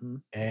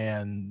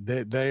 and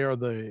they are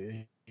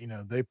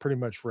they pretty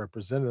much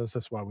represent us.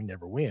 That's why we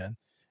never win.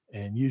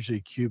 And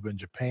usually Cuba and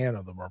Japan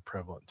are the more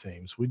prevalent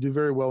teams. We do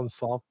very well in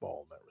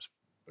softball in that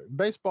respect.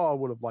 Baseball I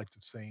would have liked to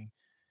have seen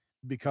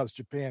because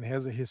Japan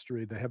has a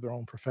history. They have their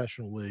own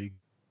professional league,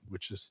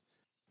 which has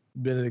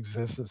been in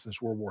existence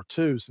since World War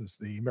II, since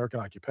the American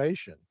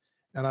occupation.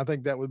 And I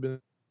think that would have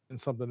been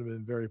something that would have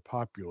been very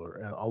popular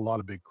and a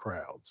lot of big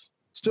crowds.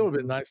 Still would have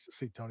been nice to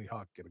see Tony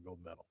Hawk get a gold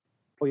medal.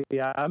 Well,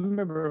 yeah, I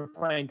remember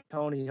playing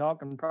Tony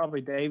Hawk, and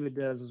probably David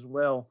does as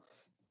well.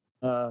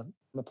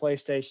 The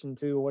PlayStation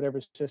 2 or whatever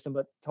system,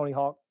 but Tony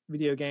Hawk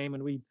video game,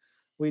 and we'd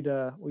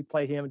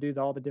play him and do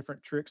all the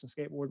different tricks and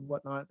skateboard and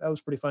whatnot. That was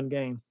a pretty fun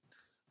game.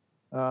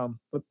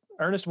 But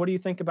Ernest, what do you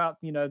think about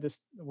this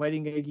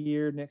waiting a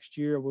year next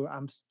year?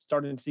 I'm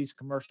starting to see some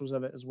commercials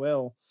of it as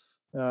well,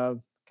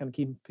 kind of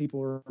keeping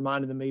people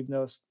reminding them, even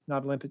though it's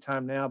not Olympic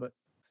time now. But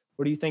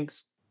what do you think?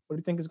 What do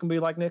you think it's going to be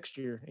like next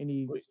year?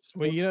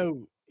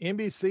 Well,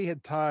 NBC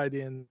had tied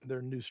in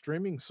their new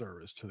streaming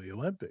service to the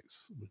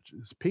Olympics, which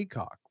is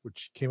Peacock,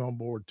 which came on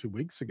board 2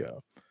 weeks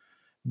ago,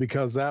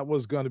 because that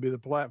was going to be the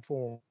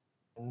platform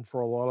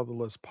for a lot of the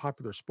less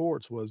popular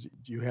sports. Was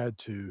you had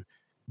to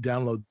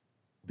download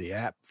the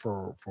app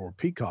for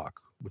Peacock,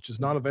 which is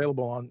not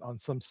available on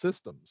some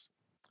systems,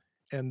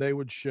 and they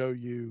would show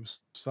you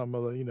some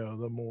of the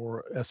the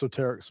more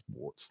esoteric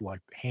sports like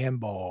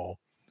handball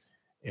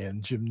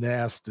and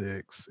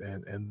gymnastics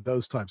and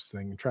those types of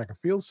things, track and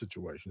field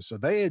situations. So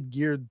they had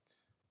geared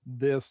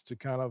this to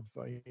kind of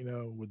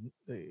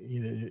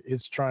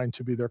it's trying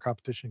to be their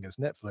competition against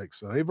Netflix.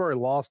 So they've already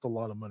lost a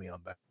lot of money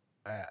on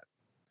that.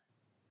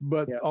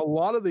 But a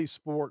lot of these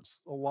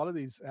sports, a lot of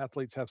these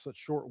athletes have such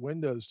short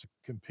windows to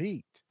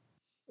compete,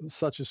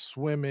 such as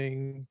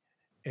swimming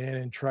and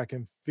in track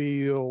and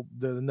field,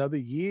 that another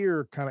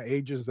year kind of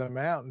ages them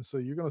out. And so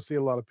you're going to see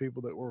a lot of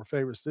people that were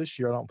favorites this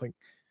year, I don't think,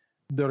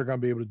 that are going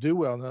to be able to do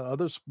well. And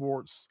other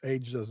sports,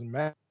 age doesn't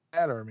matter.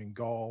 I mean,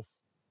 golf,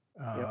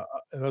 and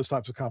those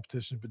types of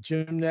competitions, but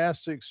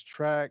gymnastics,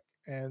 track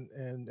and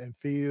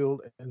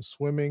field and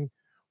swimming,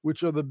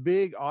 which are the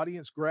big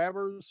audience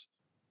grabbers,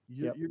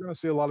 you're going to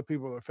see a lot of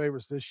people that are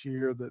favorites this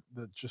year that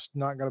just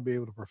not going to be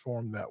able to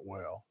perform that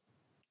well.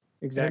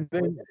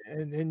 Exactly.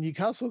 And you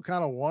also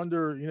kind of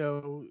wonder,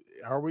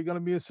 are we going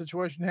to be in a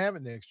situation to have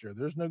it next year?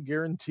 There's no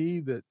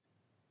guarantee that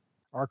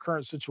our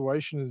current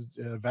situation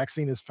is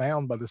vaccine is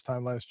found by this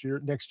time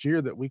next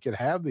year that we could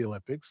have the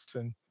Olympics.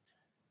 And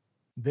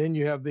then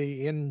you have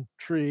the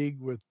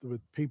intrigue with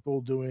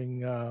people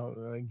doing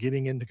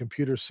getting into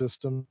computer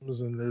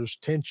systems, and there's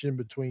tension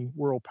between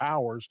world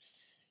powers.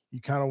 You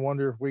kind of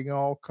wonder if we can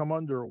all come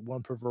under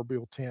one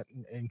proverbial tent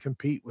and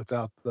compete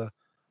without the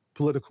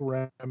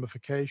political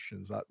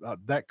ramifications.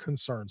 That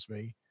concerns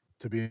me,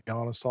 to be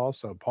honest.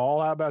 Also,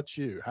 Paul, how about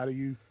you? How do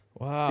you?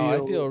 Wow, I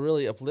feel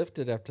really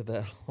uplifted after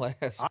that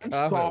last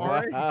comment.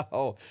 Sorry.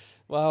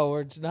 Wow.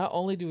 We're not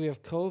only do we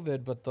have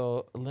COVID, but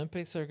the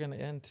Olympics are going to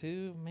end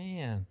too.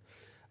 Man,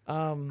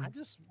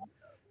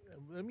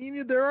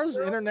 there is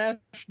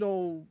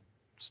international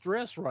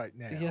stress right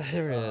now. Yeah,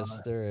 there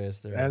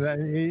is.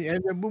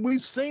 And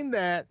we've seen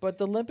that. But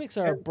the Olympics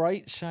are a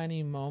bright,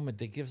 shining moment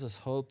that gives us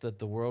hope that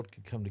the world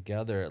could come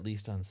together, at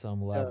least on some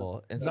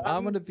level. And so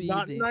I'm going to be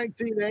not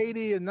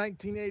 1980 and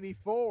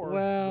 1984.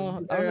 Well,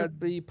 I'm going to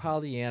be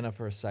Pollyanna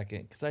for a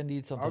second because I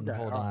need something to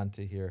hold on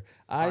to here.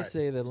 I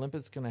say the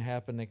Olympics going to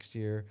happen next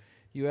year.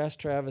 You asked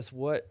Travis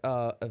what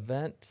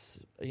events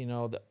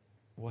that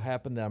will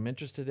happen that I'm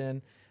interested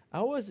in.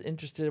 I was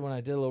interested when I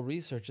did a little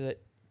research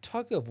that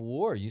tug of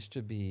war used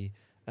to be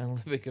an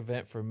Olympic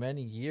event for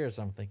many years.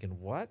 I'm thinking,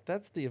 what?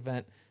 That's the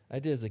event I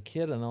did as a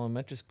kid in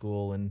elementary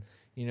school, and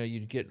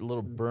you'd get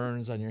little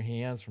burns on your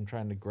hands from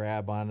trying to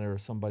grab on it, or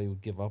somebody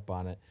would give up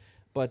on it.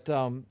 But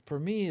for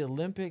me,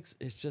 Olympics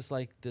is just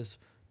like this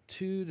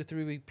 2 to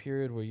 3 week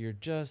period where you're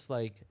just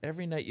like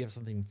every night you have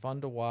something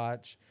fun to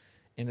watch.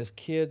 And as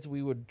kids,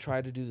 we would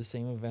try to do the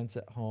same events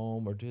at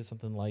home or do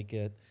something like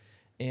it.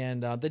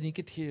 And then you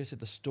get to hear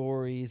the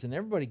stories, and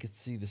everybody gets to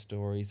see the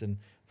stories. And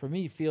for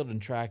me, field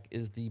and track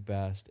is the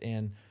best.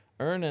 And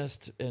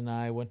Ernest and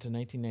I went to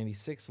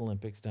 1996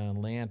 Olympics down in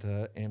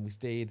Atlanta, and we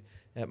stayed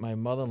at my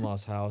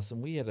mother-in-law's house,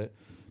 and we had a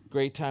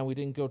great time. We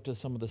didn't go to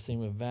some of the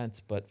same events,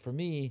 but for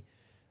me,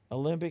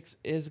 Olympics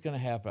is going to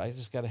happen. I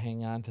just got to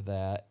hang on to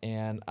that,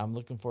 and I'm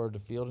looking forward to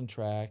field and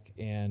track.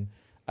 And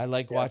I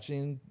like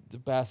watching the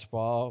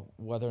basketball,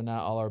 whether or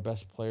not all our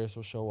best players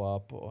will show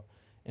up.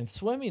 And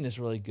swimming is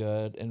really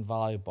good, and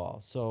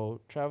volleyball.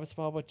 So, Travis,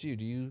 how about you?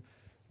 Do you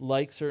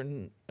like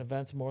certain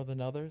events more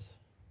than others?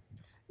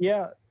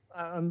 Yeah,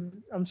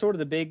 I'm sort of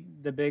the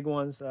big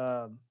ones,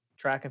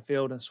 track and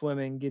field and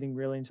swimming, getting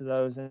really into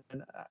those. And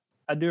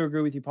I do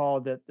agree with you, Paul,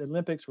 that the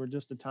Olympics were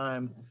just a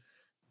time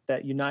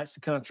that unites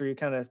the country.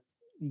 Kind of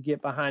you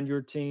get behind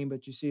your team,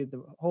 but you see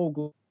the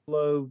whole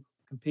globe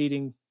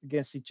competing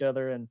against each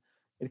other, and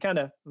it kind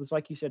of was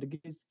like you said,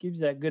 gives you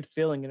that good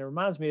feeling, and it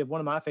reminds me of one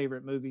of my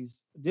favorite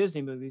movies,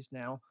 Disney movies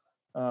now,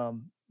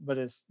 but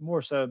it's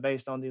more so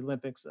based on the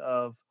Olympics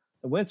of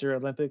the Winter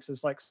Olympics.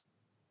 It's like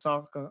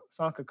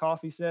Sanka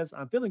Coffee says,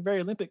 "I'm feeling very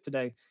Olympic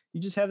today."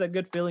 You just have that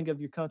good feeling of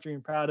your country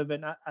and proud of it,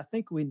 and I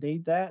think we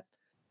need that.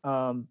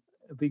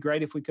 It'd be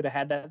great if we could have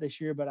had that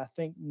this year, but I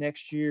think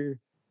next year,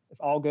 if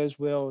all goes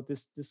well,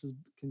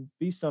 can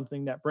be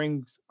something that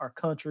brings our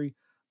country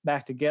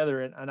back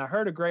together. And I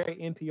heard a great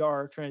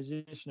NPR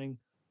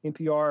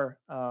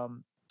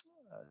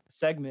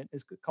segment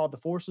is called "The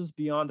Forces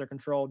Beyond Their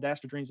Control: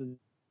 Dash the Dreams of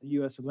the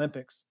U.S.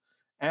 Olympics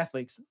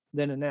Athletes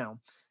Then and Now."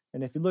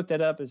 And if you look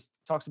that up, it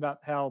talks about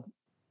how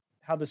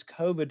this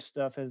COVID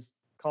stuff has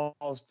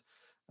caused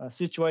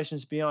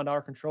situations beyond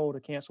our control to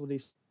cancel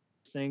these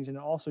things, and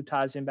it also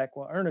ties in back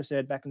what Ernest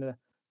said back in the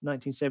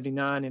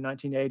 1979 and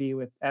 1980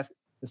 with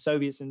the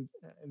Soviets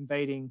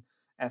invading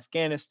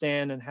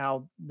Afghanistan, and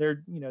how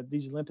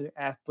these Olympic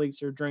athletes,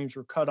 their dreams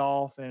were cut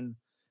off, and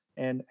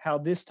how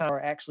this time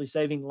are actually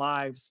saving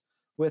lives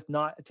with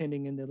not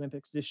attending in the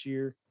Olympics this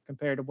year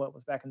compared to what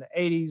was back in the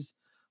 80s.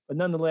 But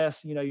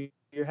nonetheless,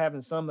 you're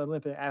having some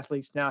Olympic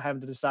athletes now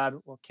having to decide,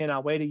 well, can I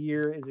wait a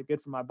year? Is it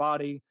good for my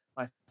body,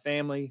 my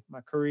family,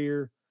 my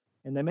career?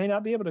 And they may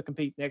not be able to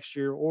compete next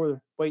year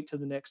or wait till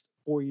the next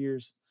 4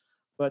 years.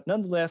 But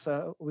nonetheless,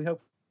 we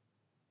hope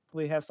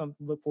we have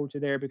something to look forward to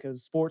there,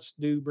 because sports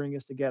do bring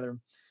us together.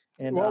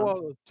 And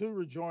well, two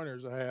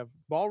rejoinders I have.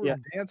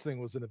 Ballroom dancing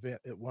was an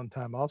event at one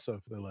time also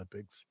for the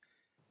Olympics.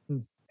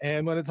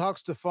 And when it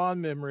talks to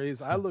fond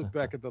memories, I look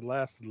back at the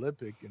last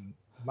Olympic, and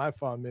my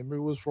fond memory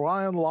was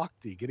Ryan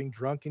Lochte getting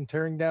drunk and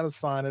tearing down a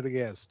sign at a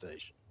gas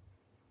station.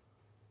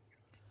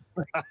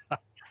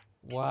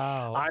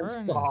 Wow.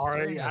 I'm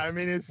sorry. Ernest. I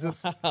mean, it's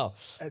just, wow.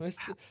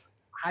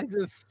 I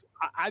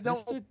don't.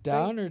 Mr.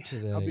 Downer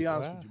today. I'll be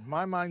honest with you.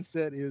 My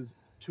mindset is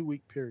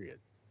 2-week period.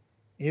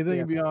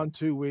 Anything beyond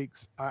 2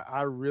 weeks,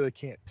 I really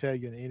can't tell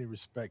you in any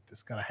respect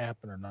it's going to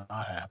happen or not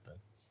happen.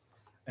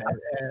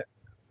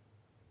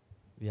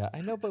 Yeah,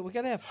 I know, but we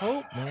gotta have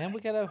hope, man. We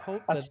gotta have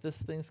hope that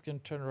this thing's gonna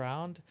turn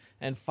around.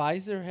 And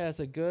Pfizer has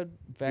a good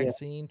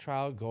vaccine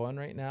trial going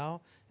right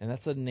now, and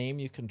that's a name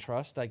you can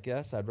trust, I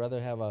guess. I'd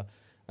rather have a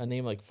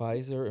name like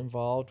Pfizer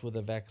involved with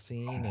a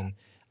vaccine. And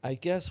I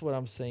guess what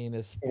I'm saying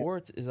is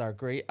sports is our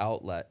great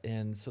outlet,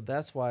 and so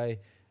that's why,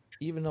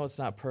 even though it's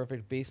not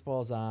perfect,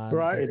 baseball's on.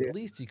 Right. At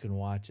least you can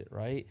watch it,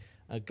 right?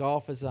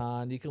 Golf is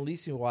on. You can at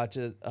least watch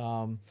it.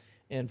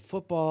 And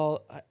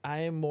football,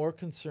 I am more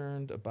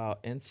concerned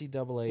about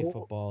NCAA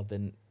football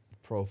than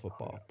pro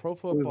football. Pro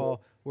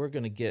football, we're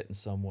going to get in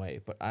some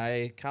way. But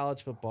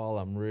college football,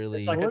 I'm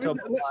really skittish about.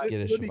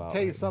 Let me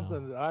tell you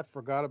something that I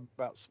forgot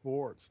about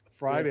sports.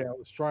 Friday, I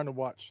was trying to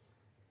watch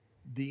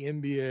the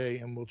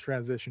NBA, and we'll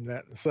transition to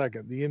that in a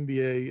second. The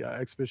NBA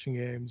exhibition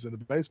games and the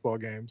baseball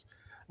games.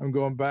 I'm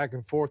going back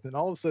and forth, and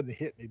all of a sudden it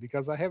hit me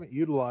because I haven't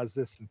utilized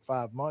this in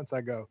 5 months.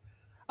 I go,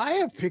 I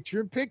have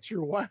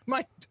picture-in-picture. Why am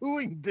I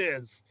doing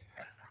this?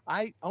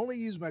 I only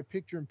use my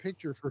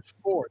picture-in-picture for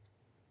sports.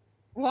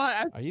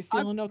 Well, are you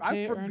feeling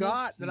okay, I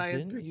forgot Ernest? that I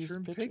had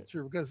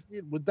picture-in-picture because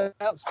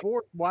without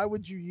sport, why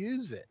would you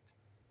use it?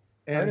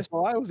 And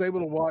so I was able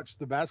to watch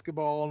the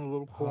basketball in the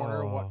little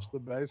corner and watch the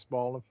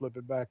baseball and flip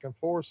it back and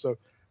forth. So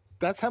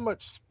that's how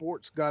much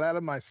sports got out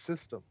of my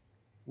system.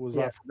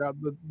 I forgot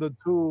the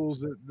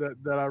tools that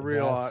I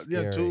realized,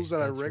 tools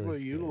that I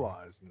regularly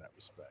utilize in that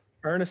respect.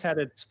 Ernest had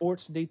a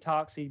sports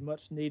detox. He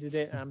much needed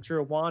it. And I'm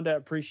sure Wanda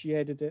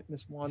appreciated it,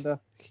 Miss Wanda.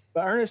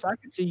 But Ernest, I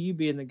could see you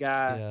being the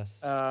guy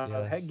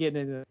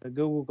getting into the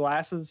Google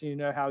glasses. You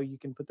know how you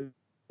can put the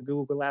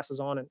Google glasses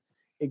on and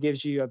it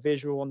gives you a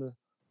visual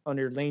on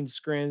your lean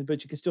screen,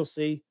 but you can still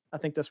see. I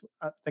think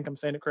I'm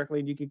saying it correctly.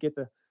 And you could get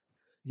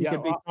you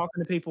could be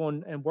talking to people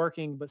and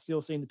working, but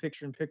still seeing the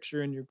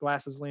picture-in-picture in your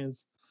glasses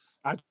lens.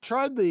 I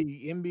tried the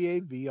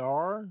NBA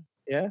VR.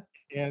 Yeah.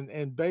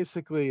 And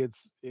basically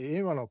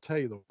anyone will tell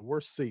you the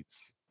worst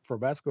seats for a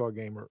basketball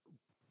game are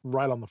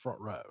right on the front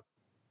row.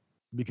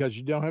 because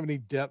you don't have any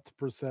depth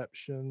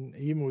perception,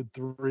 even with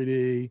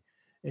 3D,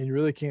 and you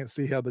really can't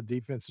see how the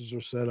defenses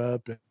are set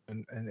up.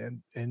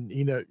 And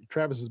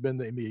Travis has been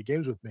to NBA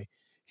games with me.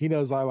 He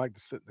knows I like to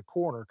sit in the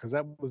corner because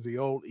that was the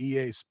old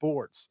EA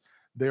Sports.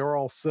 They were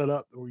all set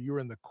up where you were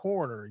in the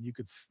corner and you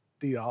could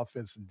see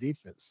offense and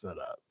defense set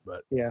up.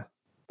 But Yeah.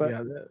 But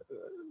yeah,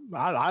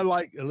 I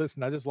like.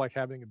 Listen, I just like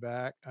having it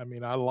back. I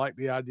mean, I like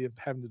the idea of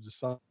having to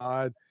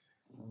decide.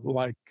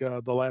 Like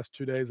the last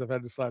 2 days, I've had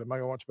to decide: am I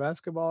going to watch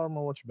basketball or am I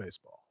going to watch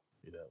baseball?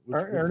 Which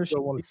Ernest, do I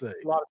you want to spent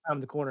see? a lot of time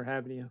in the corner,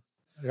 haven't you?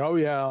 Oh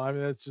yeah, I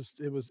mean that's just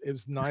it was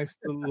nice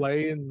to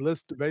lay and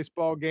listen to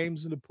baseball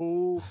games in the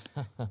pool.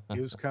 It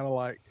was kind of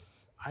like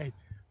I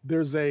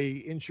there's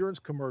a insurance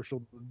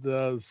commercial that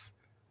does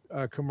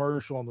a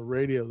commercial on the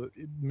radio that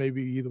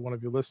maybe either one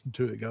of you listened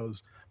to. It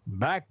goes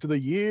back to the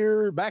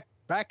year back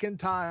in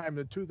time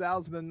to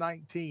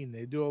 2019.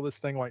 They do all this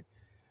thing like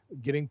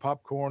getting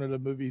popcorn at a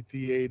movie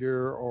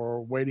theater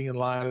or waiting in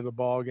line at a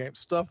ball game,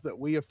 stuff that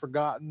we have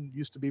forgotten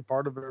used to be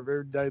part of our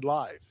everyday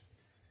life.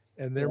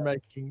 And they're Yeah.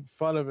 making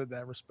fun of it in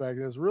that respect.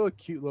 It's a really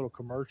cute little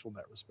commercial in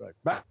that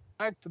respect. Back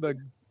to the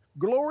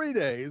glory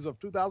days of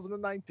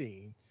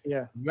 2019.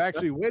 Yeah. You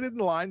actually waited in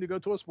line to go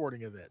to a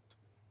sporting event.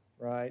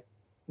 Right.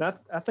 Now,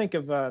 I think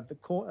of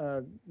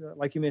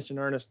like you mentioned,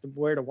 Ernest,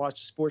 where to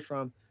watch the sports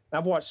from.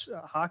 I've watched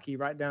hockey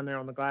right down there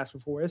on the glass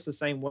before. It's the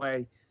same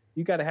way.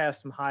 You got to have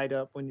some height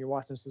up when you're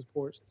watching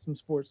some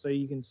sports, so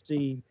you can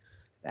see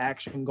the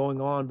action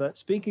going on. But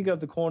speaking of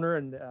the corner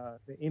and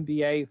the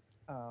NBA,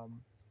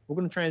 we're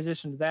going to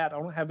transition to that. I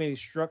don't have any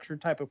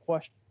structured type of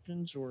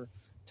questions or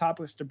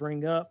topics to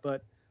bring up,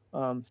 but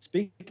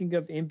speaking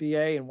of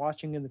NBA and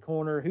watching in the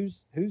corner,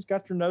 who's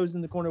got their nose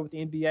in the corner with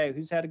the NBA?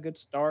 Who's had a good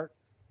start,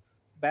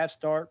 bad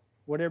start,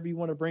 whatever you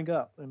want to bring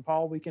up? And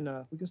Paul, we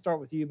can start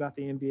with you about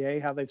the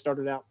NBA, how they've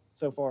started out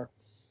so far.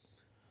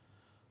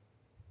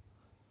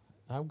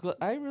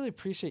 I really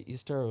appreciate you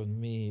starting with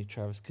me,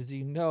 Travis, because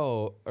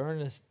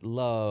Ernest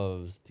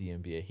loves the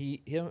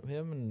NBA.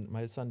 Him and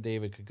my son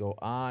David could go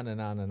on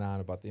and on and on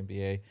about the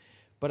NBA,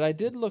 but I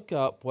did look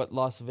up what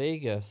Las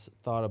Vegas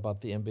thought about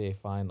the NBA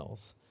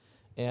Finals,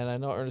 and I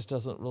know Ernest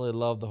doesn't really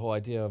love the whole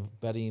idea of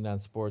betting on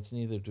sports.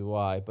 Neither do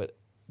I, but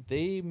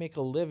they make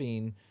a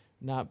living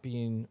not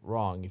being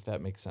wrong, if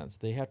that makes sense.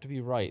 They have to be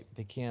right.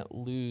 They can't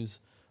lose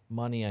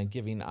money on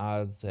giving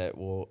odds that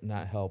will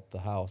not help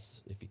the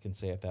house, if you can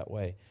say it that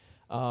way.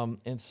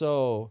 And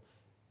so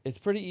it's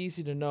pretty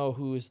easy to know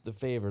who is the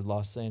favored,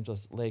 Los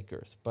Angeles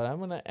Lakers. But I'm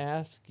going to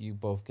ask you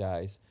both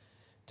guys,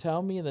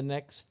 tell me the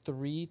next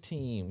three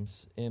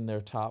teams in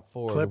their top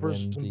four Clippers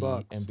to win and the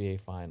Bucks.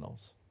 NBA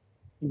Finals.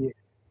 Yeah.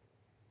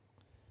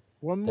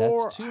 One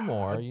more. That's two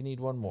more. You need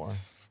one more.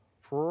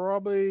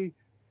 Probably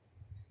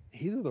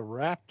either the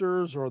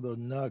Raptors or the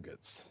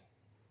Nuggets.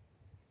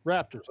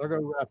 Raptors. I'll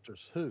go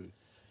Raptors. Who?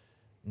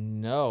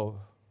 No.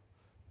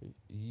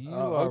 You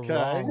are okay.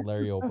 wrong,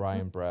 Larry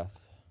O'Brien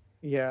breath.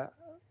 Yeah,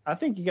 I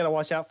think you got to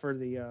watch out for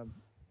the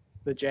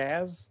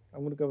Jazz. I'm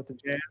going to go with the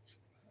Jazz.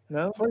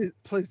 No,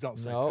 Please don't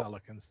say No.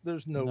 Pelicans.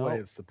 There's no No. way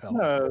it's the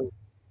Pelicans.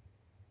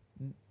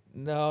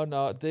 no.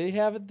 No, they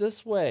have it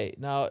this way.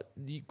 Now,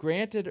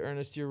 granted,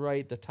 Ernest, you're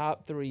right. The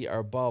top three are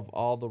above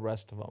all the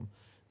rest of them.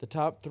 The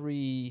top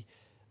three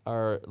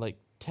are like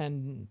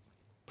 10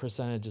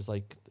 percentages,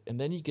 and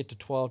then you get to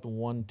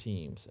 12-1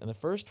 teams. And the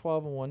first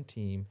 12-1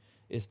 team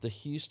is the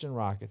Houston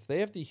Rockets.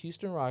 They have the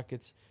Houston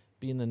Rockets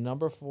being the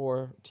number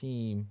 4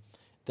 team.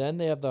 Then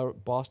they have the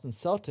Boston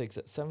Celtics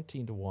at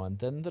 17-1.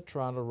 Then the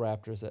Toronto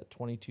Raptors at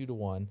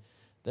 22-1.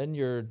 Then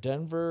your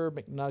Denver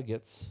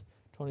McNuggets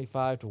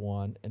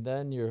 25-1, and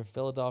then your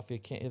Philadelphia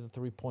can't hit the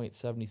 3-point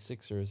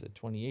 76ers at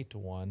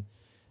 28-1,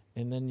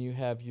 and then you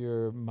have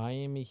your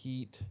Miami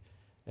Heat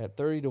at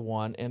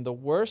 30-1, and the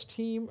worst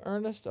team,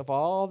 Ernest, of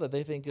all that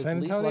they think is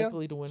San least Antonio?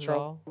 likely to win it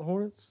Charlotte all,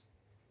 Hornets.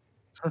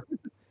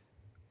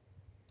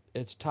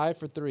 it's tied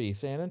for 3.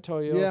 San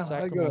Antonio, Yeah, I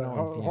Sacramento, go and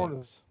Phoenix.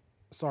 Hornets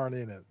aren't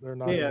in it. They're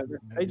not. Yeah, in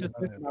it. they just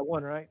missed by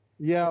one, right?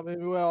 Yeah, I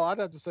mean, well, I'd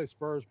have to say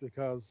Spurs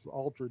because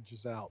Aldridge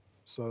is out,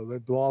 so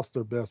they've lost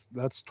their best.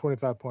 That's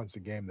 25 points a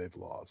game they've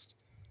lost.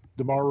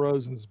 DeMar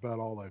Rosen's about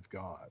all they've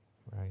got.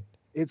 Right.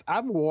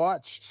 I've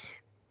watched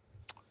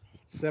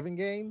 7,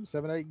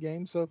 8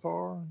 games so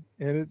far,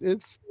 and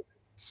it's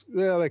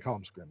they call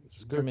them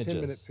scrimmages. They're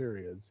 10-minute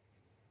periods.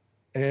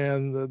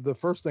 And the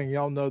first thing,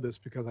 y'all know this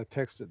because I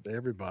texted to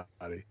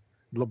everybody.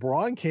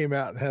 LeBron came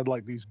out and had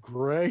like these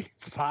gray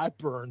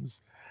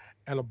sideburns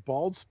and a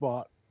bald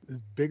spot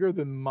is bigger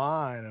than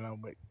mine, and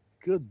I'm like,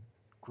 good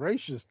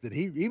gracious, did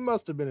he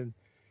must have been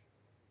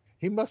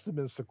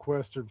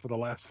sequestered for the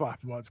last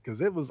 5 months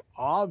because it was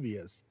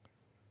obvious.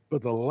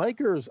 But the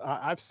Lakers,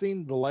 I've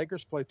seen the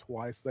Lakers play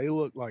twice. They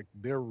look like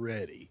they're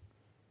ready.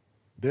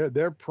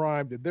 They're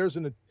primed. There's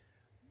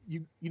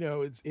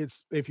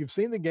it's if you've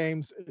seen the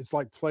games, it's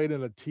like played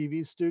in a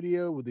TV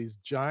studio with these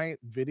giant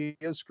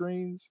video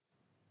screens.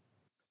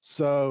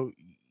 So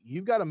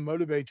you've got to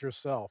motivate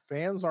yourself.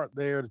 Fans aren't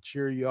there to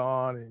cheer you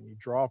on, and you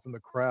draw from the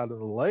crowd. And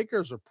the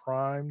Lakers are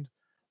primed.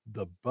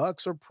 The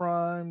Bucks are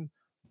primed.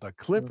 The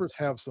Clippers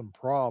have some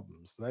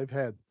problems. They've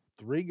had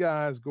 3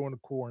 guys going to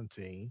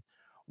quarantine.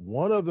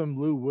 One of them,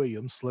 Lou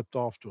Williams, slipped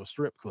off to a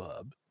strip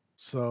club.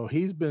 So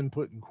he's been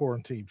put in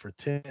quarantine for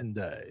 10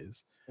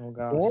 days. Oh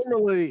gosh.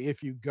 Normally,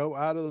 if you go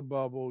out of the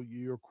bubble,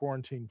 you're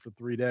quarantined for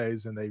 3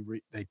 days and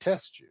they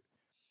test you.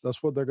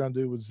 That's what they're going to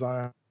do with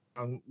Zion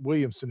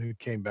Williamson, who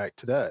came back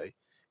today.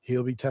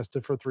 He'll be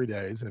tested for 3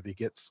 days. And if he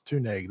gets 2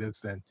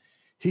 negatives, then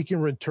he can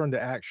return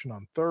to action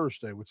on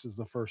Thursday, which is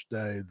the first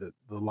day that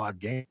the live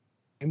games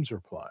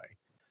are playing.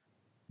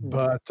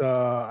 But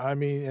I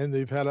mean, and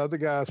they've had other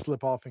guys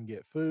slip off and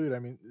get food. I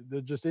mean,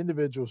 they're just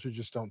individuals who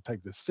just don't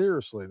take this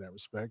seriously in that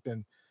respect.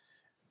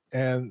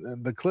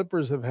 And the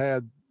Clippers have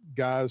had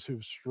guys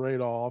who've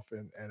strayed off,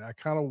 and I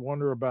kind of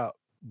wonder about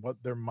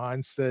what their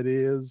mindset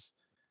is.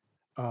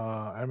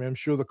 I mean, I'm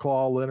sure the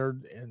Claw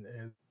Leonard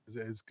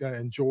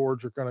and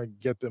George are going to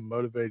get them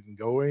motivated and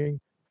going.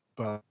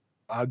 But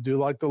I do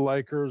like the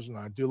Lakers and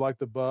I do like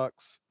the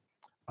Bucks.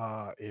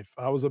 If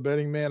I was a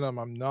betting man,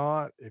 I'm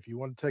not. If you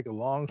want to take a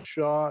long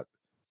shot,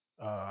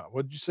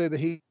 what did you say the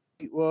Heat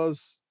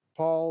was,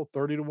 Paul?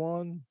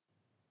 30-1.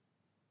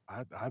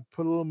 I'd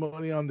put a little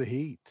money on the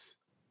Heat.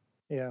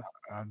 Yeah,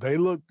 they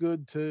look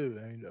good too.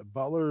 I mean,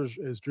 Butler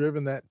has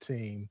driven that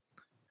team.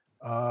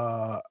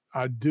 I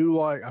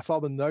saw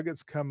the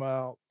Nuggets come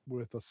out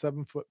with a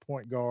 7-foot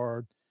point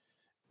guard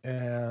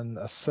and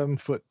a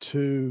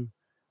 7'2"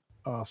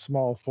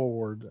 small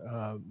forward.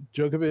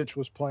 Djokovic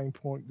was playing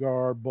point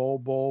guard.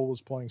 Bol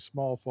was playing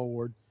small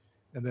forward,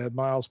 and they had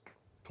Miles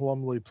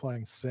Plumlee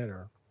playing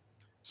center.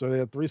 So they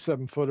had 3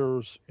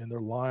 7-footers in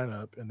their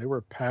lineup, and they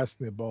were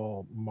passing the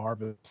ball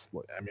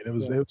marvelously. I mean, it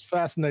was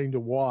fascinating to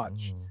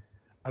watch.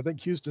 I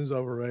think Houston's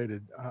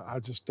overrated. I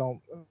just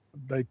don't.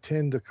 They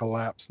tend to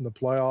collapse in the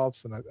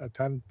playoffs, and I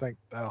tend to think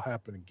that'll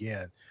happen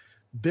again.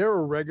 They're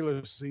a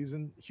regular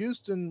season.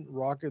 Houston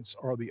Rockets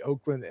are the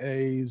Oakland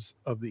A's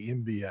of the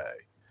NBA.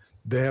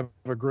 They have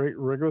a great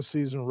regular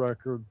season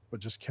record, but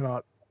just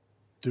cannot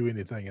do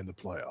anything in the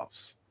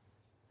playoffs.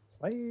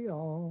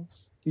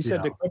 Playoffs. You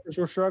said the Clippers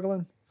were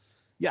struggling?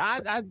 Yeah,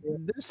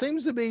 there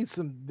seems to be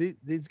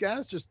these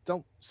guys just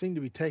don't seem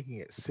to be taking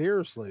it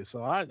seriously.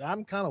 So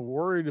I'm kind of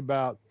worried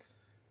about,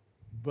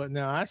 but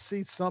now I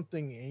see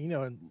something,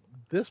 and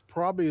this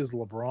probably is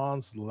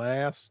LeBron's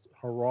last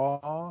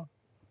hurrah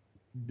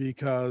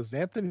because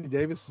Anthony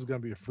Davis is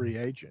going to be a free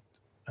agent.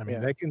 I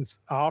mean, they can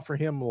offer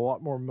him a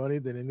lot more money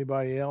than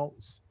anybody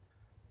else.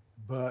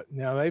 But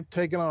now they've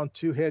taken on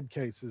 2 head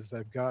cases.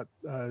 They've got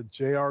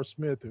J.R.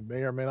 Smith, who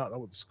may or may not know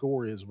what the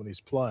score is when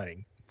he's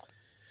playing.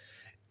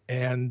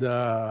 And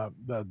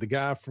the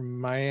guy from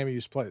Miami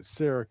who's played at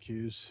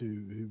Syracuse,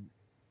 who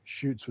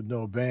shoots with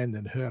no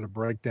abandon, who had a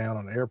breakdown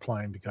on an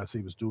airplane because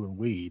he was doing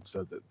weed.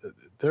 So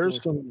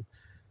there's some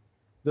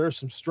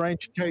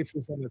strange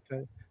cases on the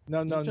table.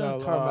 No.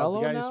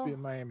 Carmelo the guy now? used to be a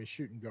Miami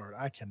shooting guard.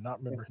 I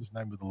cannot remember his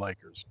name with the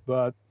Lakers.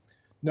 But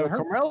no,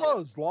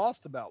 Carmelo's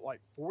lost about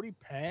 40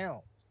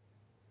 pounds.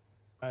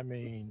 I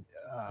mean,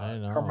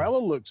 Carmelo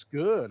looks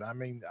good. I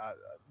mean,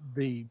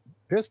 the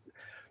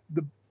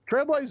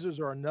Trailblazers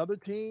are another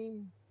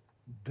team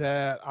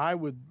that I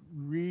would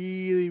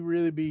really,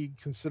 really be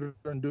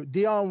considering doing.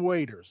 Dion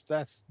Waiters.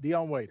 That's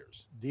Dion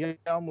Waiters.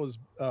 Dion was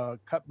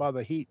cut by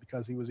the Heat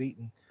because he was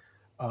eating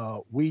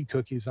weed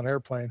cookies on an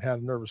airplane, had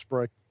a nervous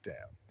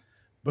breakdown.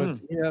 But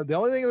the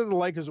only thing with the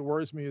Lakers that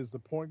worries me is the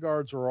point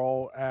guards are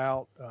all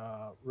out.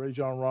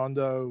 Rajon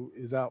Rondo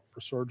is out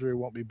for surgery,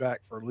 won't be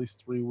back for at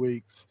least 3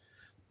 weeks.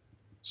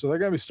 So they're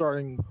going to be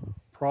starting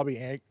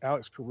probably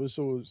Alex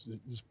Caruso as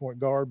his point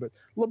guard, but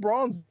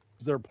LeBron's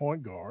their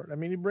point guard. I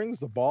mean, he brings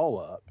the ball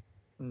up.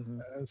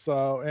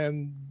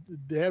 And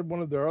they had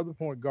one of their other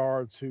point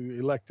guards who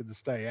elected to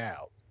stay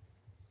out.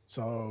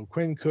 So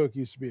Quinn Cook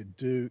used to be at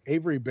Duke.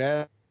 Avery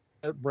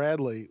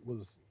Bradley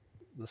was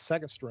the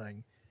second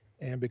string.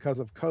 And because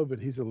of COVID,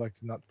 he's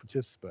elected not to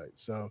participate.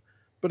 So,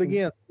 but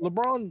again,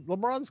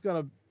 LeBron's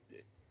going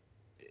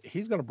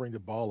to bring the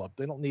ball up.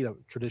 They don't need a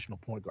traditional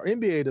point guard.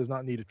 NBA does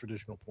not need a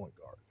traditional point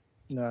guard.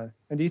 No.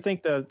 And do you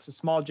think the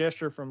small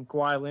gesture from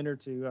Kawhi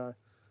Leonard to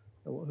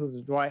who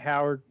was Dwight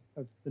Howard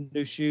of the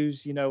new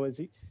shoes, is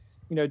he,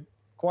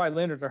 Kawhi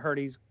Leonard, I heard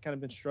he's kind of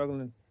been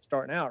struggling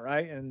starting out,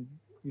 right? And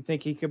you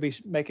think he could be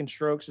making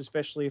strokes,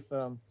 especially if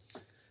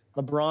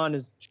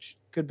LeBron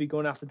could be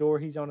going out the door.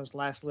 He's on his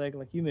last leg,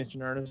 like you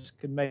mentioned, Ernest,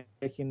 could make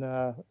him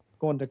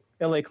going to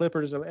LA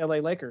Clippers or LA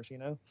Lakers,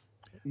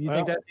 You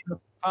think that's a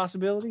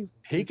possibility?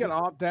 He can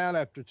opt out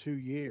after 2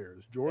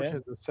 years. George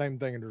has the same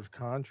thing under his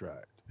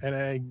contract. And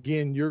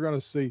again, you're going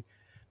to see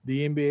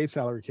the NBA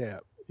salary cap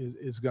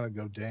is going to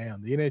go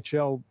down. The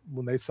NHL,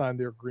 when they signed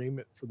their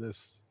agreement for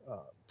this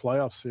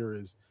playoff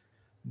series,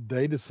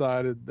 they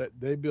decided that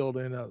they build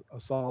in a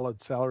solid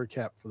salary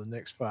cap for the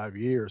next 5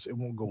 years. It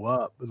won't go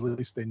up, but at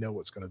least they know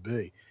what's going to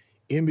be.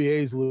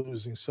 NBA is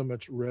losing so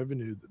much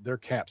revenue that their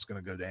cap's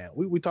going to go down.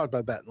 We talked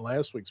about that in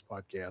last week's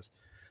podcast.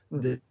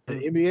 The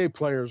NBA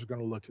players are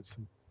going to look at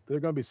there are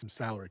going to be some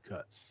salary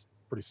cuts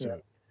pretty soon.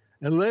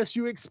 Yeah. Unless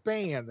you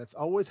expand. That's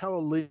always how a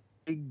league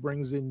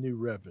brings in new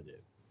revenue.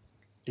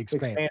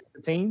 Expand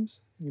the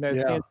teams,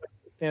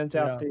 extends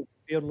out the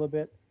field a little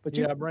bit. But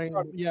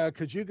Yeah,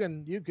 because you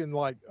can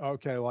like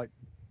like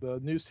the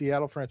new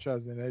Seattle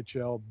franchise in the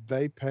NHL,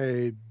 they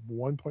paid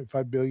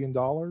 $1.5 billion,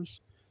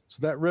 so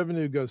that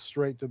revenue goes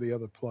straight to the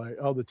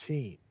other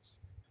teams.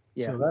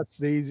 yeah, So that's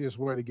the easiest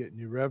way to get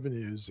new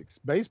revenues.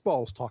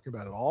 Baseball's talking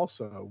about it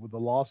also with the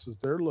losses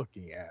they're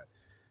looking at.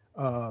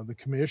 The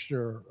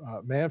commissioner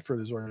Manfred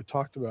has already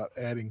talked about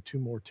adding 2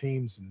 more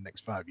teams in the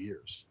next 5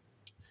 years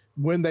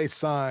when they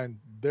sign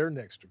their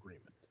next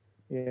agreement.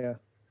 yeah.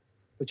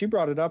 But you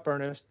brought it up,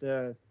 Ernest.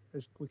 As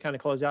we kind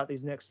of close out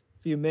these next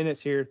few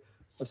minutes here,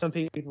 of some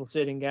people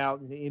sitting out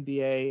in the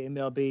NBA,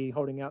 MLB,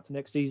 holding out to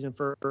next season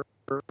for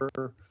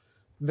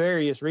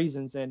various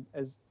reasons. And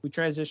as we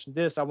transition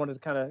this, I wanted to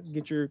kind of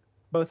get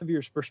both of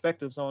your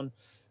perspectives on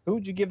who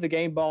would you give the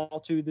game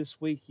ball to this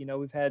week. You know,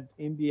 we've had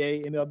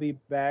NBA, MLB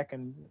back,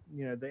 and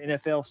the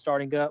NFL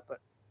starting up. But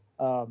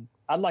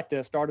I'd like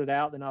to start it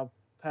out, then I'll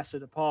pass it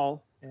to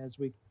Paul as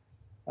we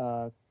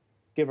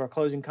give our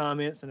closing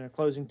comments and our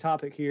closing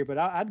topic here. But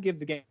I'd give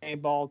the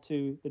game ball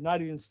to the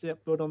not even step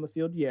foot on the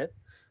field yet.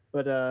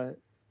 But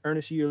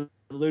Ernest, you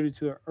alluded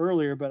to it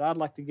earlier, but I'd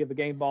like to give a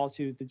game ball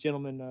to the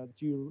gentleman,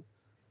 the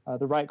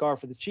right guard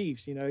for the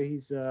Chiefs. He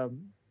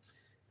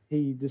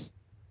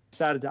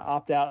decided to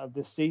opt out of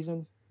this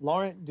season,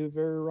 Laurent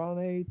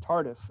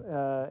Duvernay-Tardif,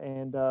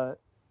 and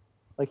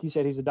like you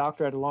said, he's a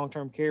doctor at a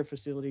long-term care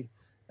facility,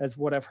 that's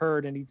what I've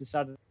heard, and he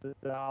decided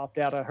to opt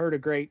out. I heard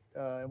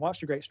and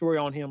watched a great story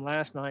on him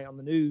last night on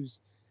the news,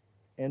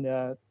 and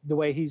the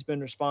way he's been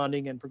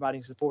responding and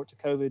providing support to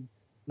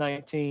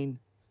COVID-19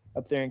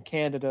 up there in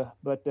Canada.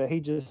 But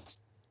he just,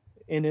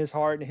 in his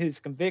heart and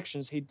his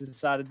convictions, he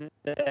decided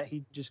that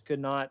he just could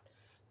not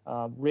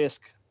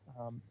risk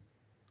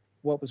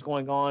what was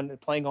going on,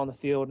 playing on the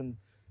field, and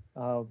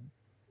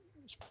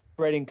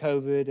spreading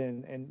COVID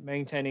and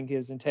maintaining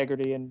his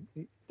integrity. And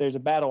there's a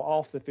battle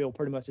off the field,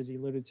 pretty much as he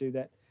alluded to,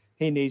 that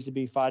he needs to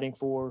be fighting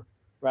for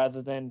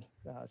rather than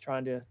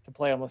trying to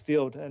play on the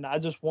field. And I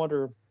just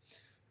wonder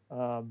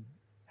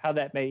how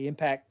that may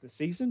impact the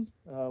season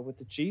with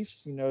the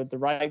Chiefs. The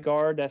right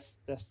guard, that's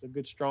a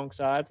good strong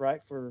side, right,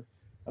 for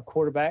a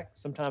quarterback.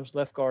 Sometimes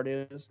left guard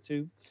is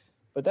too.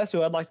 But that's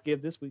who I'd like to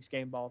give this week's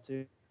game ball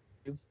to,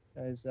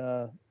 is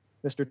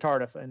Mr.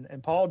 Tardif.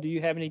 And Paul, do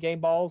you have any game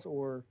balls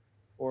or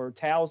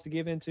towels to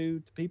give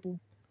into people?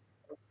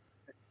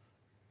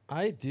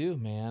 I do,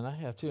 man. I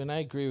have to, and I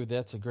agree with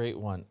that's a great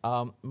one.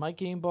 My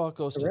game ball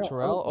goes to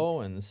Terrell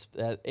Owens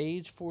at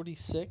age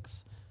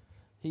 46.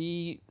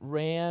 He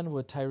ran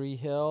with Tyree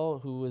Hill,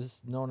 who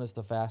was known as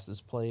the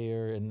fastest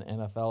player in the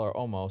NFL, or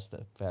almost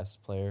the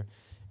fastest player.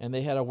 And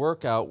they had a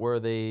workout where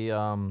they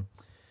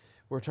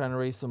were trying to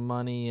raise some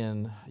money,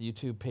 and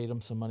YouTube paid them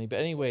some money. But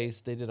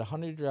anyways, they did a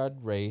 100-yard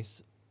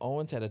race.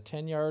 Owens had a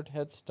 10-yard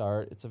head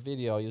start. It's a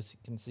video. You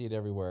can see it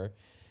everywhere.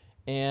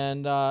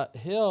 And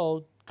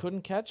Hill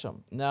couldn't catch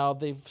him. Now,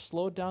 they've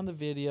slowed down the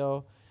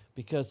video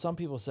because some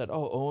people said,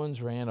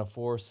 Owens ran a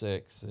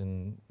 4.6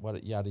 and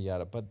what yada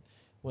yada. But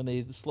when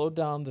they slowed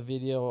down the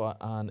video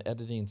on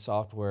editing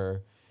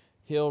software,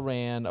 Hill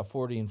ran a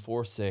 40 and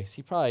 4.6.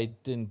 He probably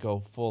didn't go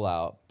full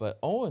out, but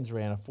Owens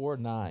ran a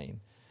 4.9.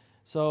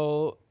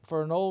 So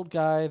for an old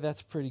guy,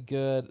 that's pretty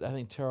good. I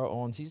think Terrell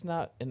Owens, he's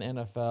not in the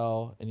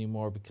NFL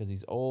anymore because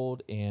he's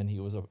old and he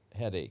was a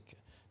headache,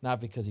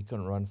 not because he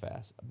couldn't run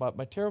fast. But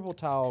my terrible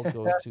towel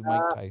goes to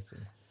Mike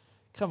Tyson.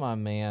 Come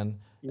on, man.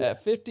 Yeah.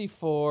 At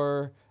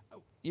 54,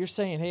 you're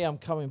saying, hey, I'm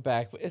coming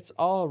back. But it's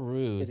all a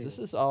ruse. This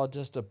is all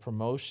just a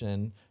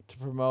promotion to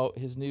promote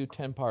his new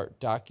 10-part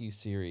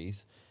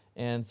docuseries.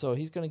 And so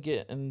he's going to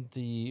get in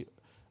the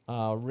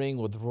ring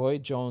with Roy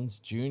Jones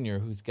Jr.,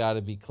 who's got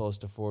to be close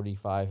to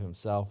 45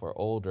 himself or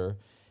older.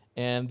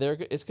 And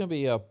it's going to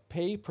be a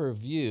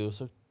pay-per-view.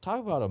 So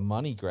talk about a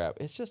money grab.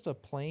 It's just a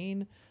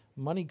plain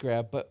money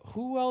grab. But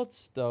who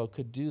else, though,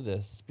 could do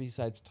this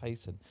besides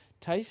Tyson?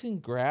 Tyson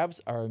grabs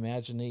our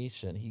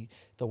imagination.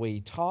 The way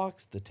he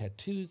talks, the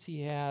tattoos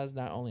he has,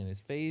 not only in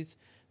his face,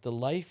 the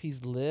life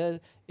he's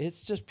led,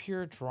 it's just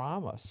pure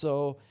drama.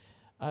 So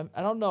I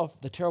don't know if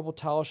the terrible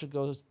towel should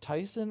go to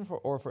Tyson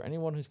or for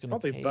anyone who's going to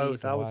pay both.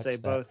 To I would say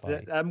both.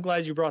 Fight. I'm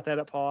glad you brought that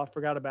up, Paul. I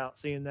forgot about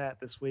seeing that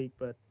this week,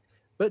 but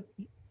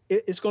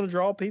it's going to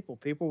draw people.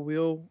 People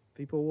will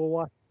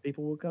watch.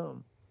 People will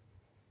come.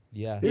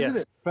 Yeah. Isn't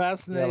it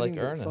fascinating?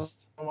 Yeah, like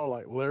Ernest. Someone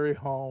like Larry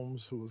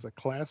Holmes, who was a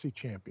classy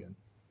champion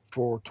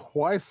for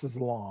twice as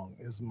long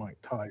as Mike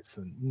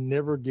Tyson,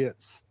 never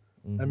gets.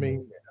 Mm-hmm. I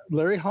mean,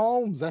 Larry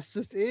Holmes. That's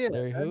just it.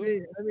 Larry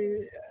who? I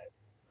mean.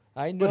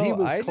 I know. But he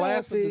was I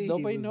classy. Know,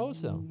 nobody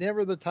knows him.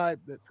 Never the type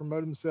that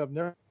promoted himself.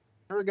 Never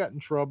got in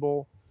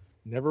trouble.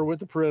 Never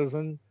went to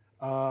prison.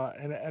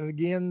 And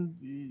again,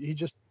 he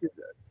just.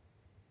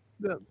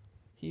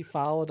 He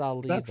followed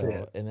Ali, that's though,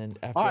 it. And then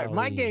after all right, Ali,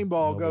 my game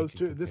ball goes to.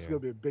 Compare. This is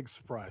going to be a big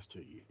surprise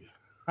to you,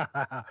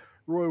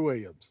 Roy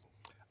Williams.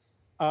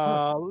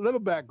 Little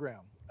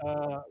background.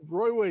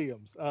 Roy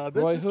Williams.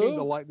 This Roy just came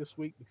to light this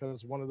week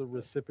because one of the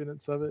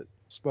recipients of it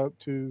spoke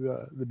to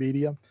the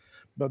media.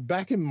 But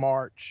back in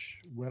March,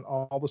 when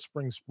all the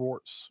spring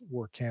sports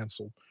were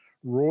canceled,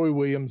 Roy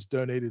Williams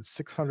donated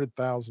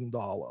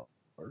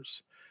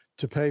 $600,000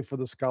 to pay for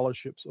the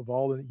scholarships of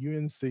all the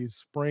UNC's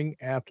spring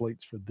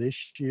athletes for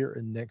this year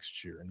and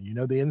next year. And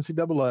the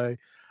NCAA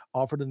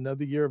offered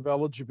another year of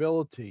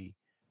eligibility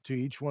to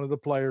each one of the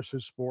players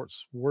whose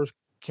sports were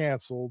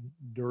canceled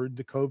during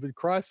the COVID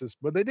crisis,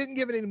 but they didn't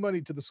give any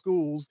money to the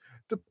schools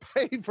to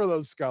pay for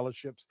those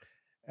scholarships.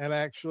 And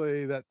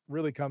actually, that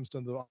really comes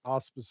to the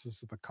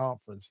auspices of the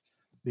conference.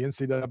 The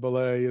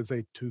NCAA is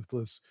a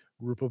toothless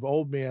group of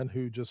old men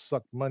who just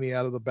suck money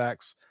out of the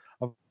backs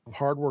of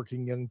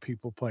hardworking young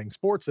people playing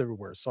sports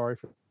everywhere. Sorry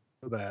for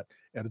that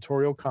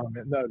editorial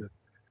comment noted.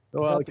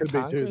 Well, it could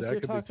be too. That That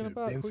could could be too.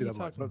 about? The Who are you NCAA.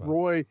 talking But about?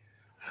 Roy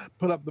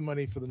put up the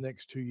money for the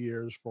next 2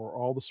 years for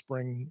all the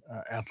spring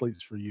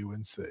athletes for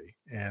UNC.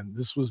 And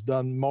this was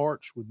done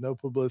March with no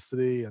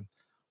publicity. And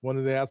one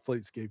of the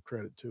athletes gave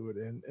credit to it.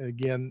 And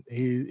again,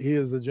 he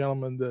is a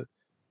gentleman that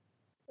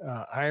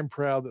I am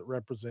proud that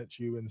represents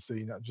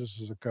UNC, not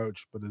just as a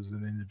coach, but as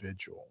an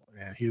individual.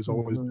 And he has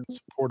always been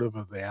supportive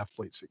of the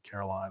athletes at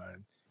Carolina.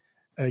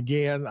 And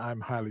again,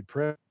 I'm highly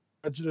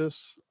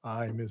prejudiced.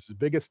 I'm his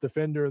biggest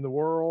defender in the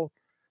world,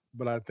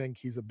 but I think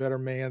he's a better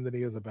man than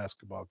he is a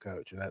basketball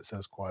coach, and that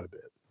says quite a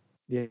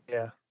bit.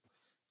 Yeah.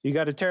 You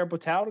got a terrible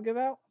towel to give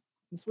out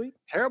this week?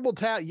 Terrible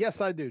towel?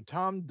 Yes, I do.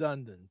 Tom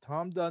Dundon.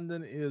 Tom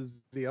Dundon is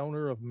the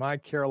owner of my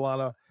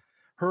Carolina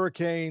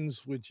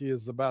Hurricanes, which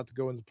is about to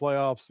go into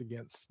playoffs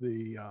against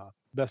the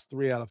best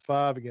 3 out of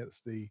 5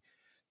 against the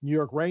New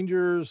York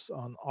Rangers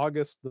on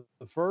August the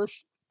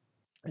 1st.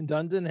 And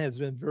Dundon has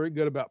been very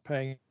good about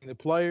paying the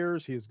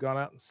players. He has gone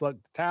out and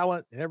sucked the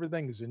talent and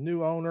everything. He's a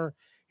new owner.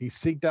 He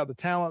seeked out the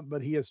talent,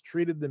 but he has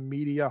treated the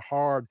media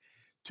hard.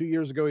 2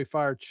 years ago, he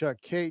fired Chuck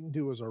Caton,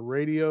 who was a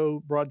radio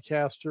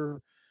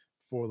broadcaster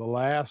for the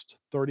last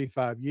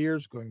 35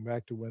 years, going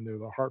back to when they were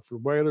the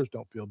Hartford Whalers.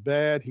 Don't feel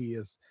bad. He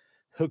is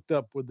hooked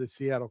up with the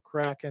Seattle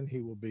Kraken.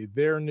 He will be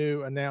their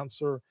new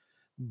announcer.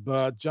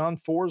 But John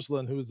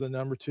Forsland, who is the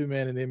number 2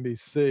 man in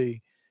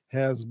NBC,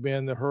 has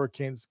been the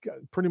Hurricanes,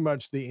 pretty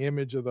much the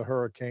image of the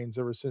Hurricanes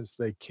ever since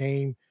they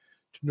came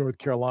to North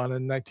Carolina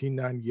in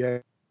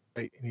 1998.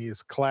 And he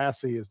is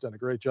classy. He has done a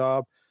great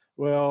job.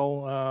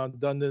 Well,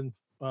 Dundon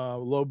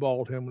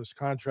lowballed him when his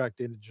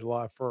contract ended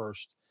July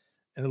 1st.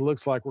 And it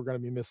looks like we're going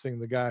to be missing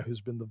the guy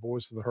who's been the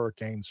voice of the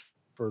Hurricanes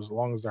for as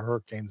long as the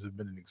Hurricanes have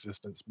been in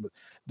existence. But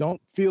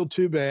don't feel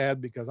too bad,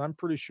 because I'm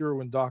pretty sure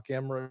when Doc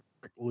Emmerich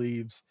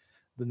leaves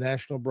the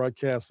national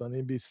broadcast on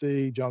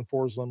NBC, John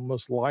Forsland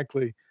most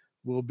likely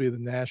will be the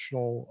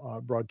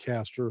national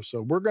broadcaster.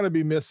 So we're going to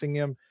be missing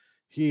him.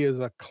 He is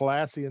a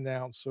classy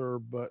announcer,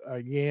 but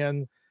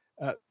again,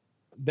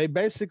 they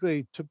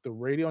basically took the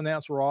radio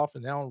announcer off,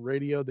 and now on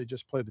radio, they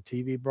just play the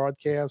TV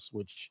broadcast,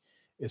 which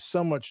is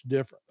so much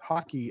different.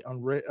 Hockey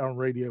on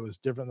radio is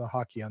different than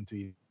hockey on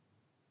TV.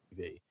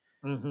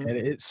 And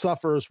it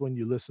suffers when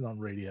you listen on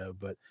radio,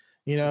 but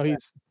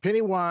he's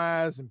penny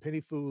wise and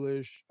penny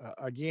foolish.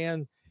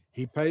 Again,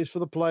 he pays for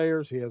the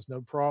players. He has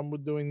no problem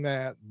with doing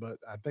that. But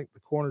I think the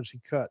corners he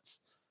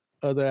cuts,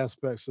 other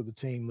aspects of the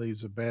team,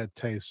 leaves a bad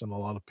taste on a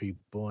lot of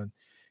people. And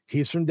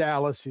he's from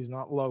Dallas. He's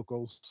not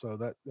local. So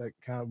that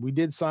kind of, we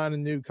did sign a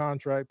new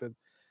contract that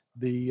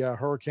the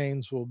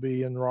Hurricanes will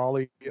be in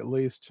Raleigh at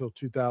least till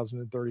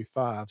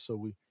 2035. So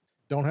we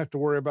don't have to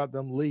worry about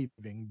them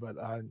leaving. But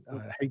I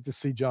hate to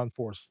see John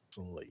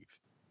Forsland leave.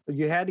 But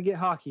you had to get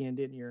hockey in,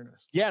 didn't you,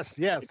 Ernest?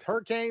 Yes.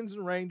 Hurricanes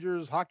and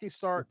Rangers. Hockey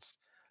starts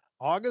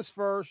August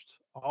 1st,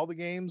 all the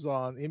games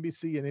on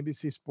NBC and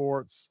NBC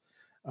Sports.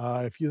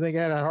 If you think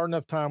I had a hard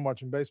enough time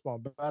watching baseball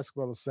and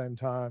basketball at the same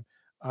time,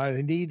 I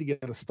need to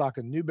get a stock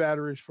of new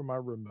batteries for my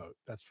remote.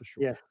 That's for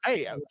sure. Yeah.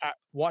 Hey, I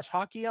watch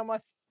hockey on my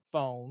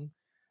phone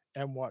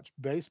and watch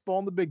baseball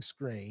on the big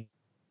screen,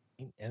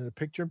 and the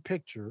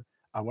picture-in-picture,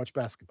 I watch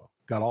basketball.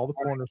 Got all the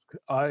corners,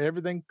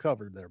 everything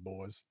covered there,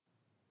 boys.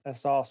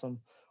 That's awesome.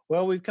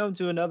 Well, we've come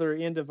to another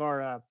end of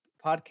our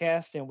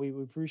podcast, and we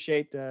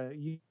appreciate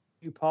you,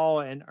 Paul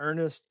and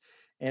Ernest.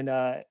 And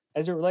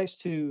as it relates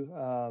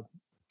to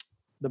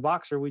the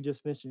boxer we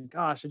just mentioned,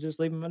 gosh, I just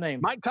leave him a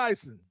name. Mike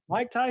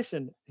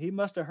Tyson. He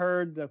must have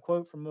heard the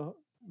quote from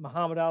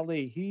Muhammad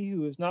Ali: "He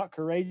who is not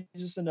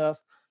courageous enough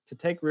to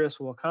take risks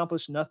will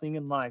accomplish nothing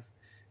in life."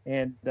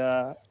 And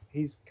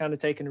he's kind of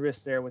taking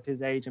risks there with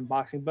his age in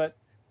boxing. But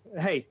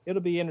hey,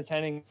 it'll be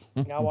entertaining.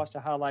 I watch the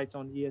highlights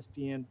on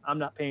ESPN. I'm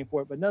not paying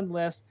for it, but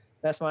nonetheless,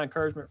 that's my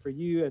encouragement for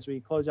you as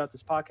we close out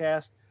this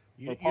podcast.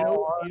 You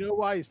know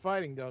why he's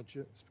fighting, don't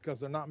you? It's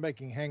because they're not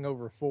making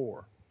Hangover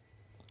 4.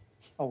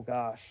 Oh,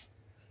 gosh.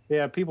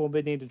 Yeah, people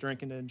need to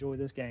drink and to enjoy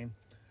this game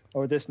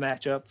or this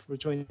matchup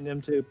between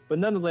them two. But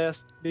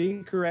nonetheless,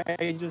 be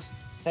courageous,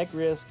 take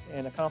risk,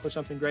 and accomplish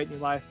something great in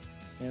your life.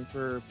 And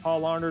for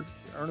Paul Arnold,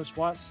 Ernest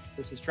Watts,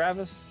 this is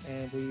Travis,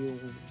 and we will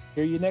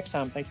hear you next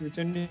time. Thank you for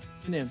tuning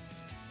in.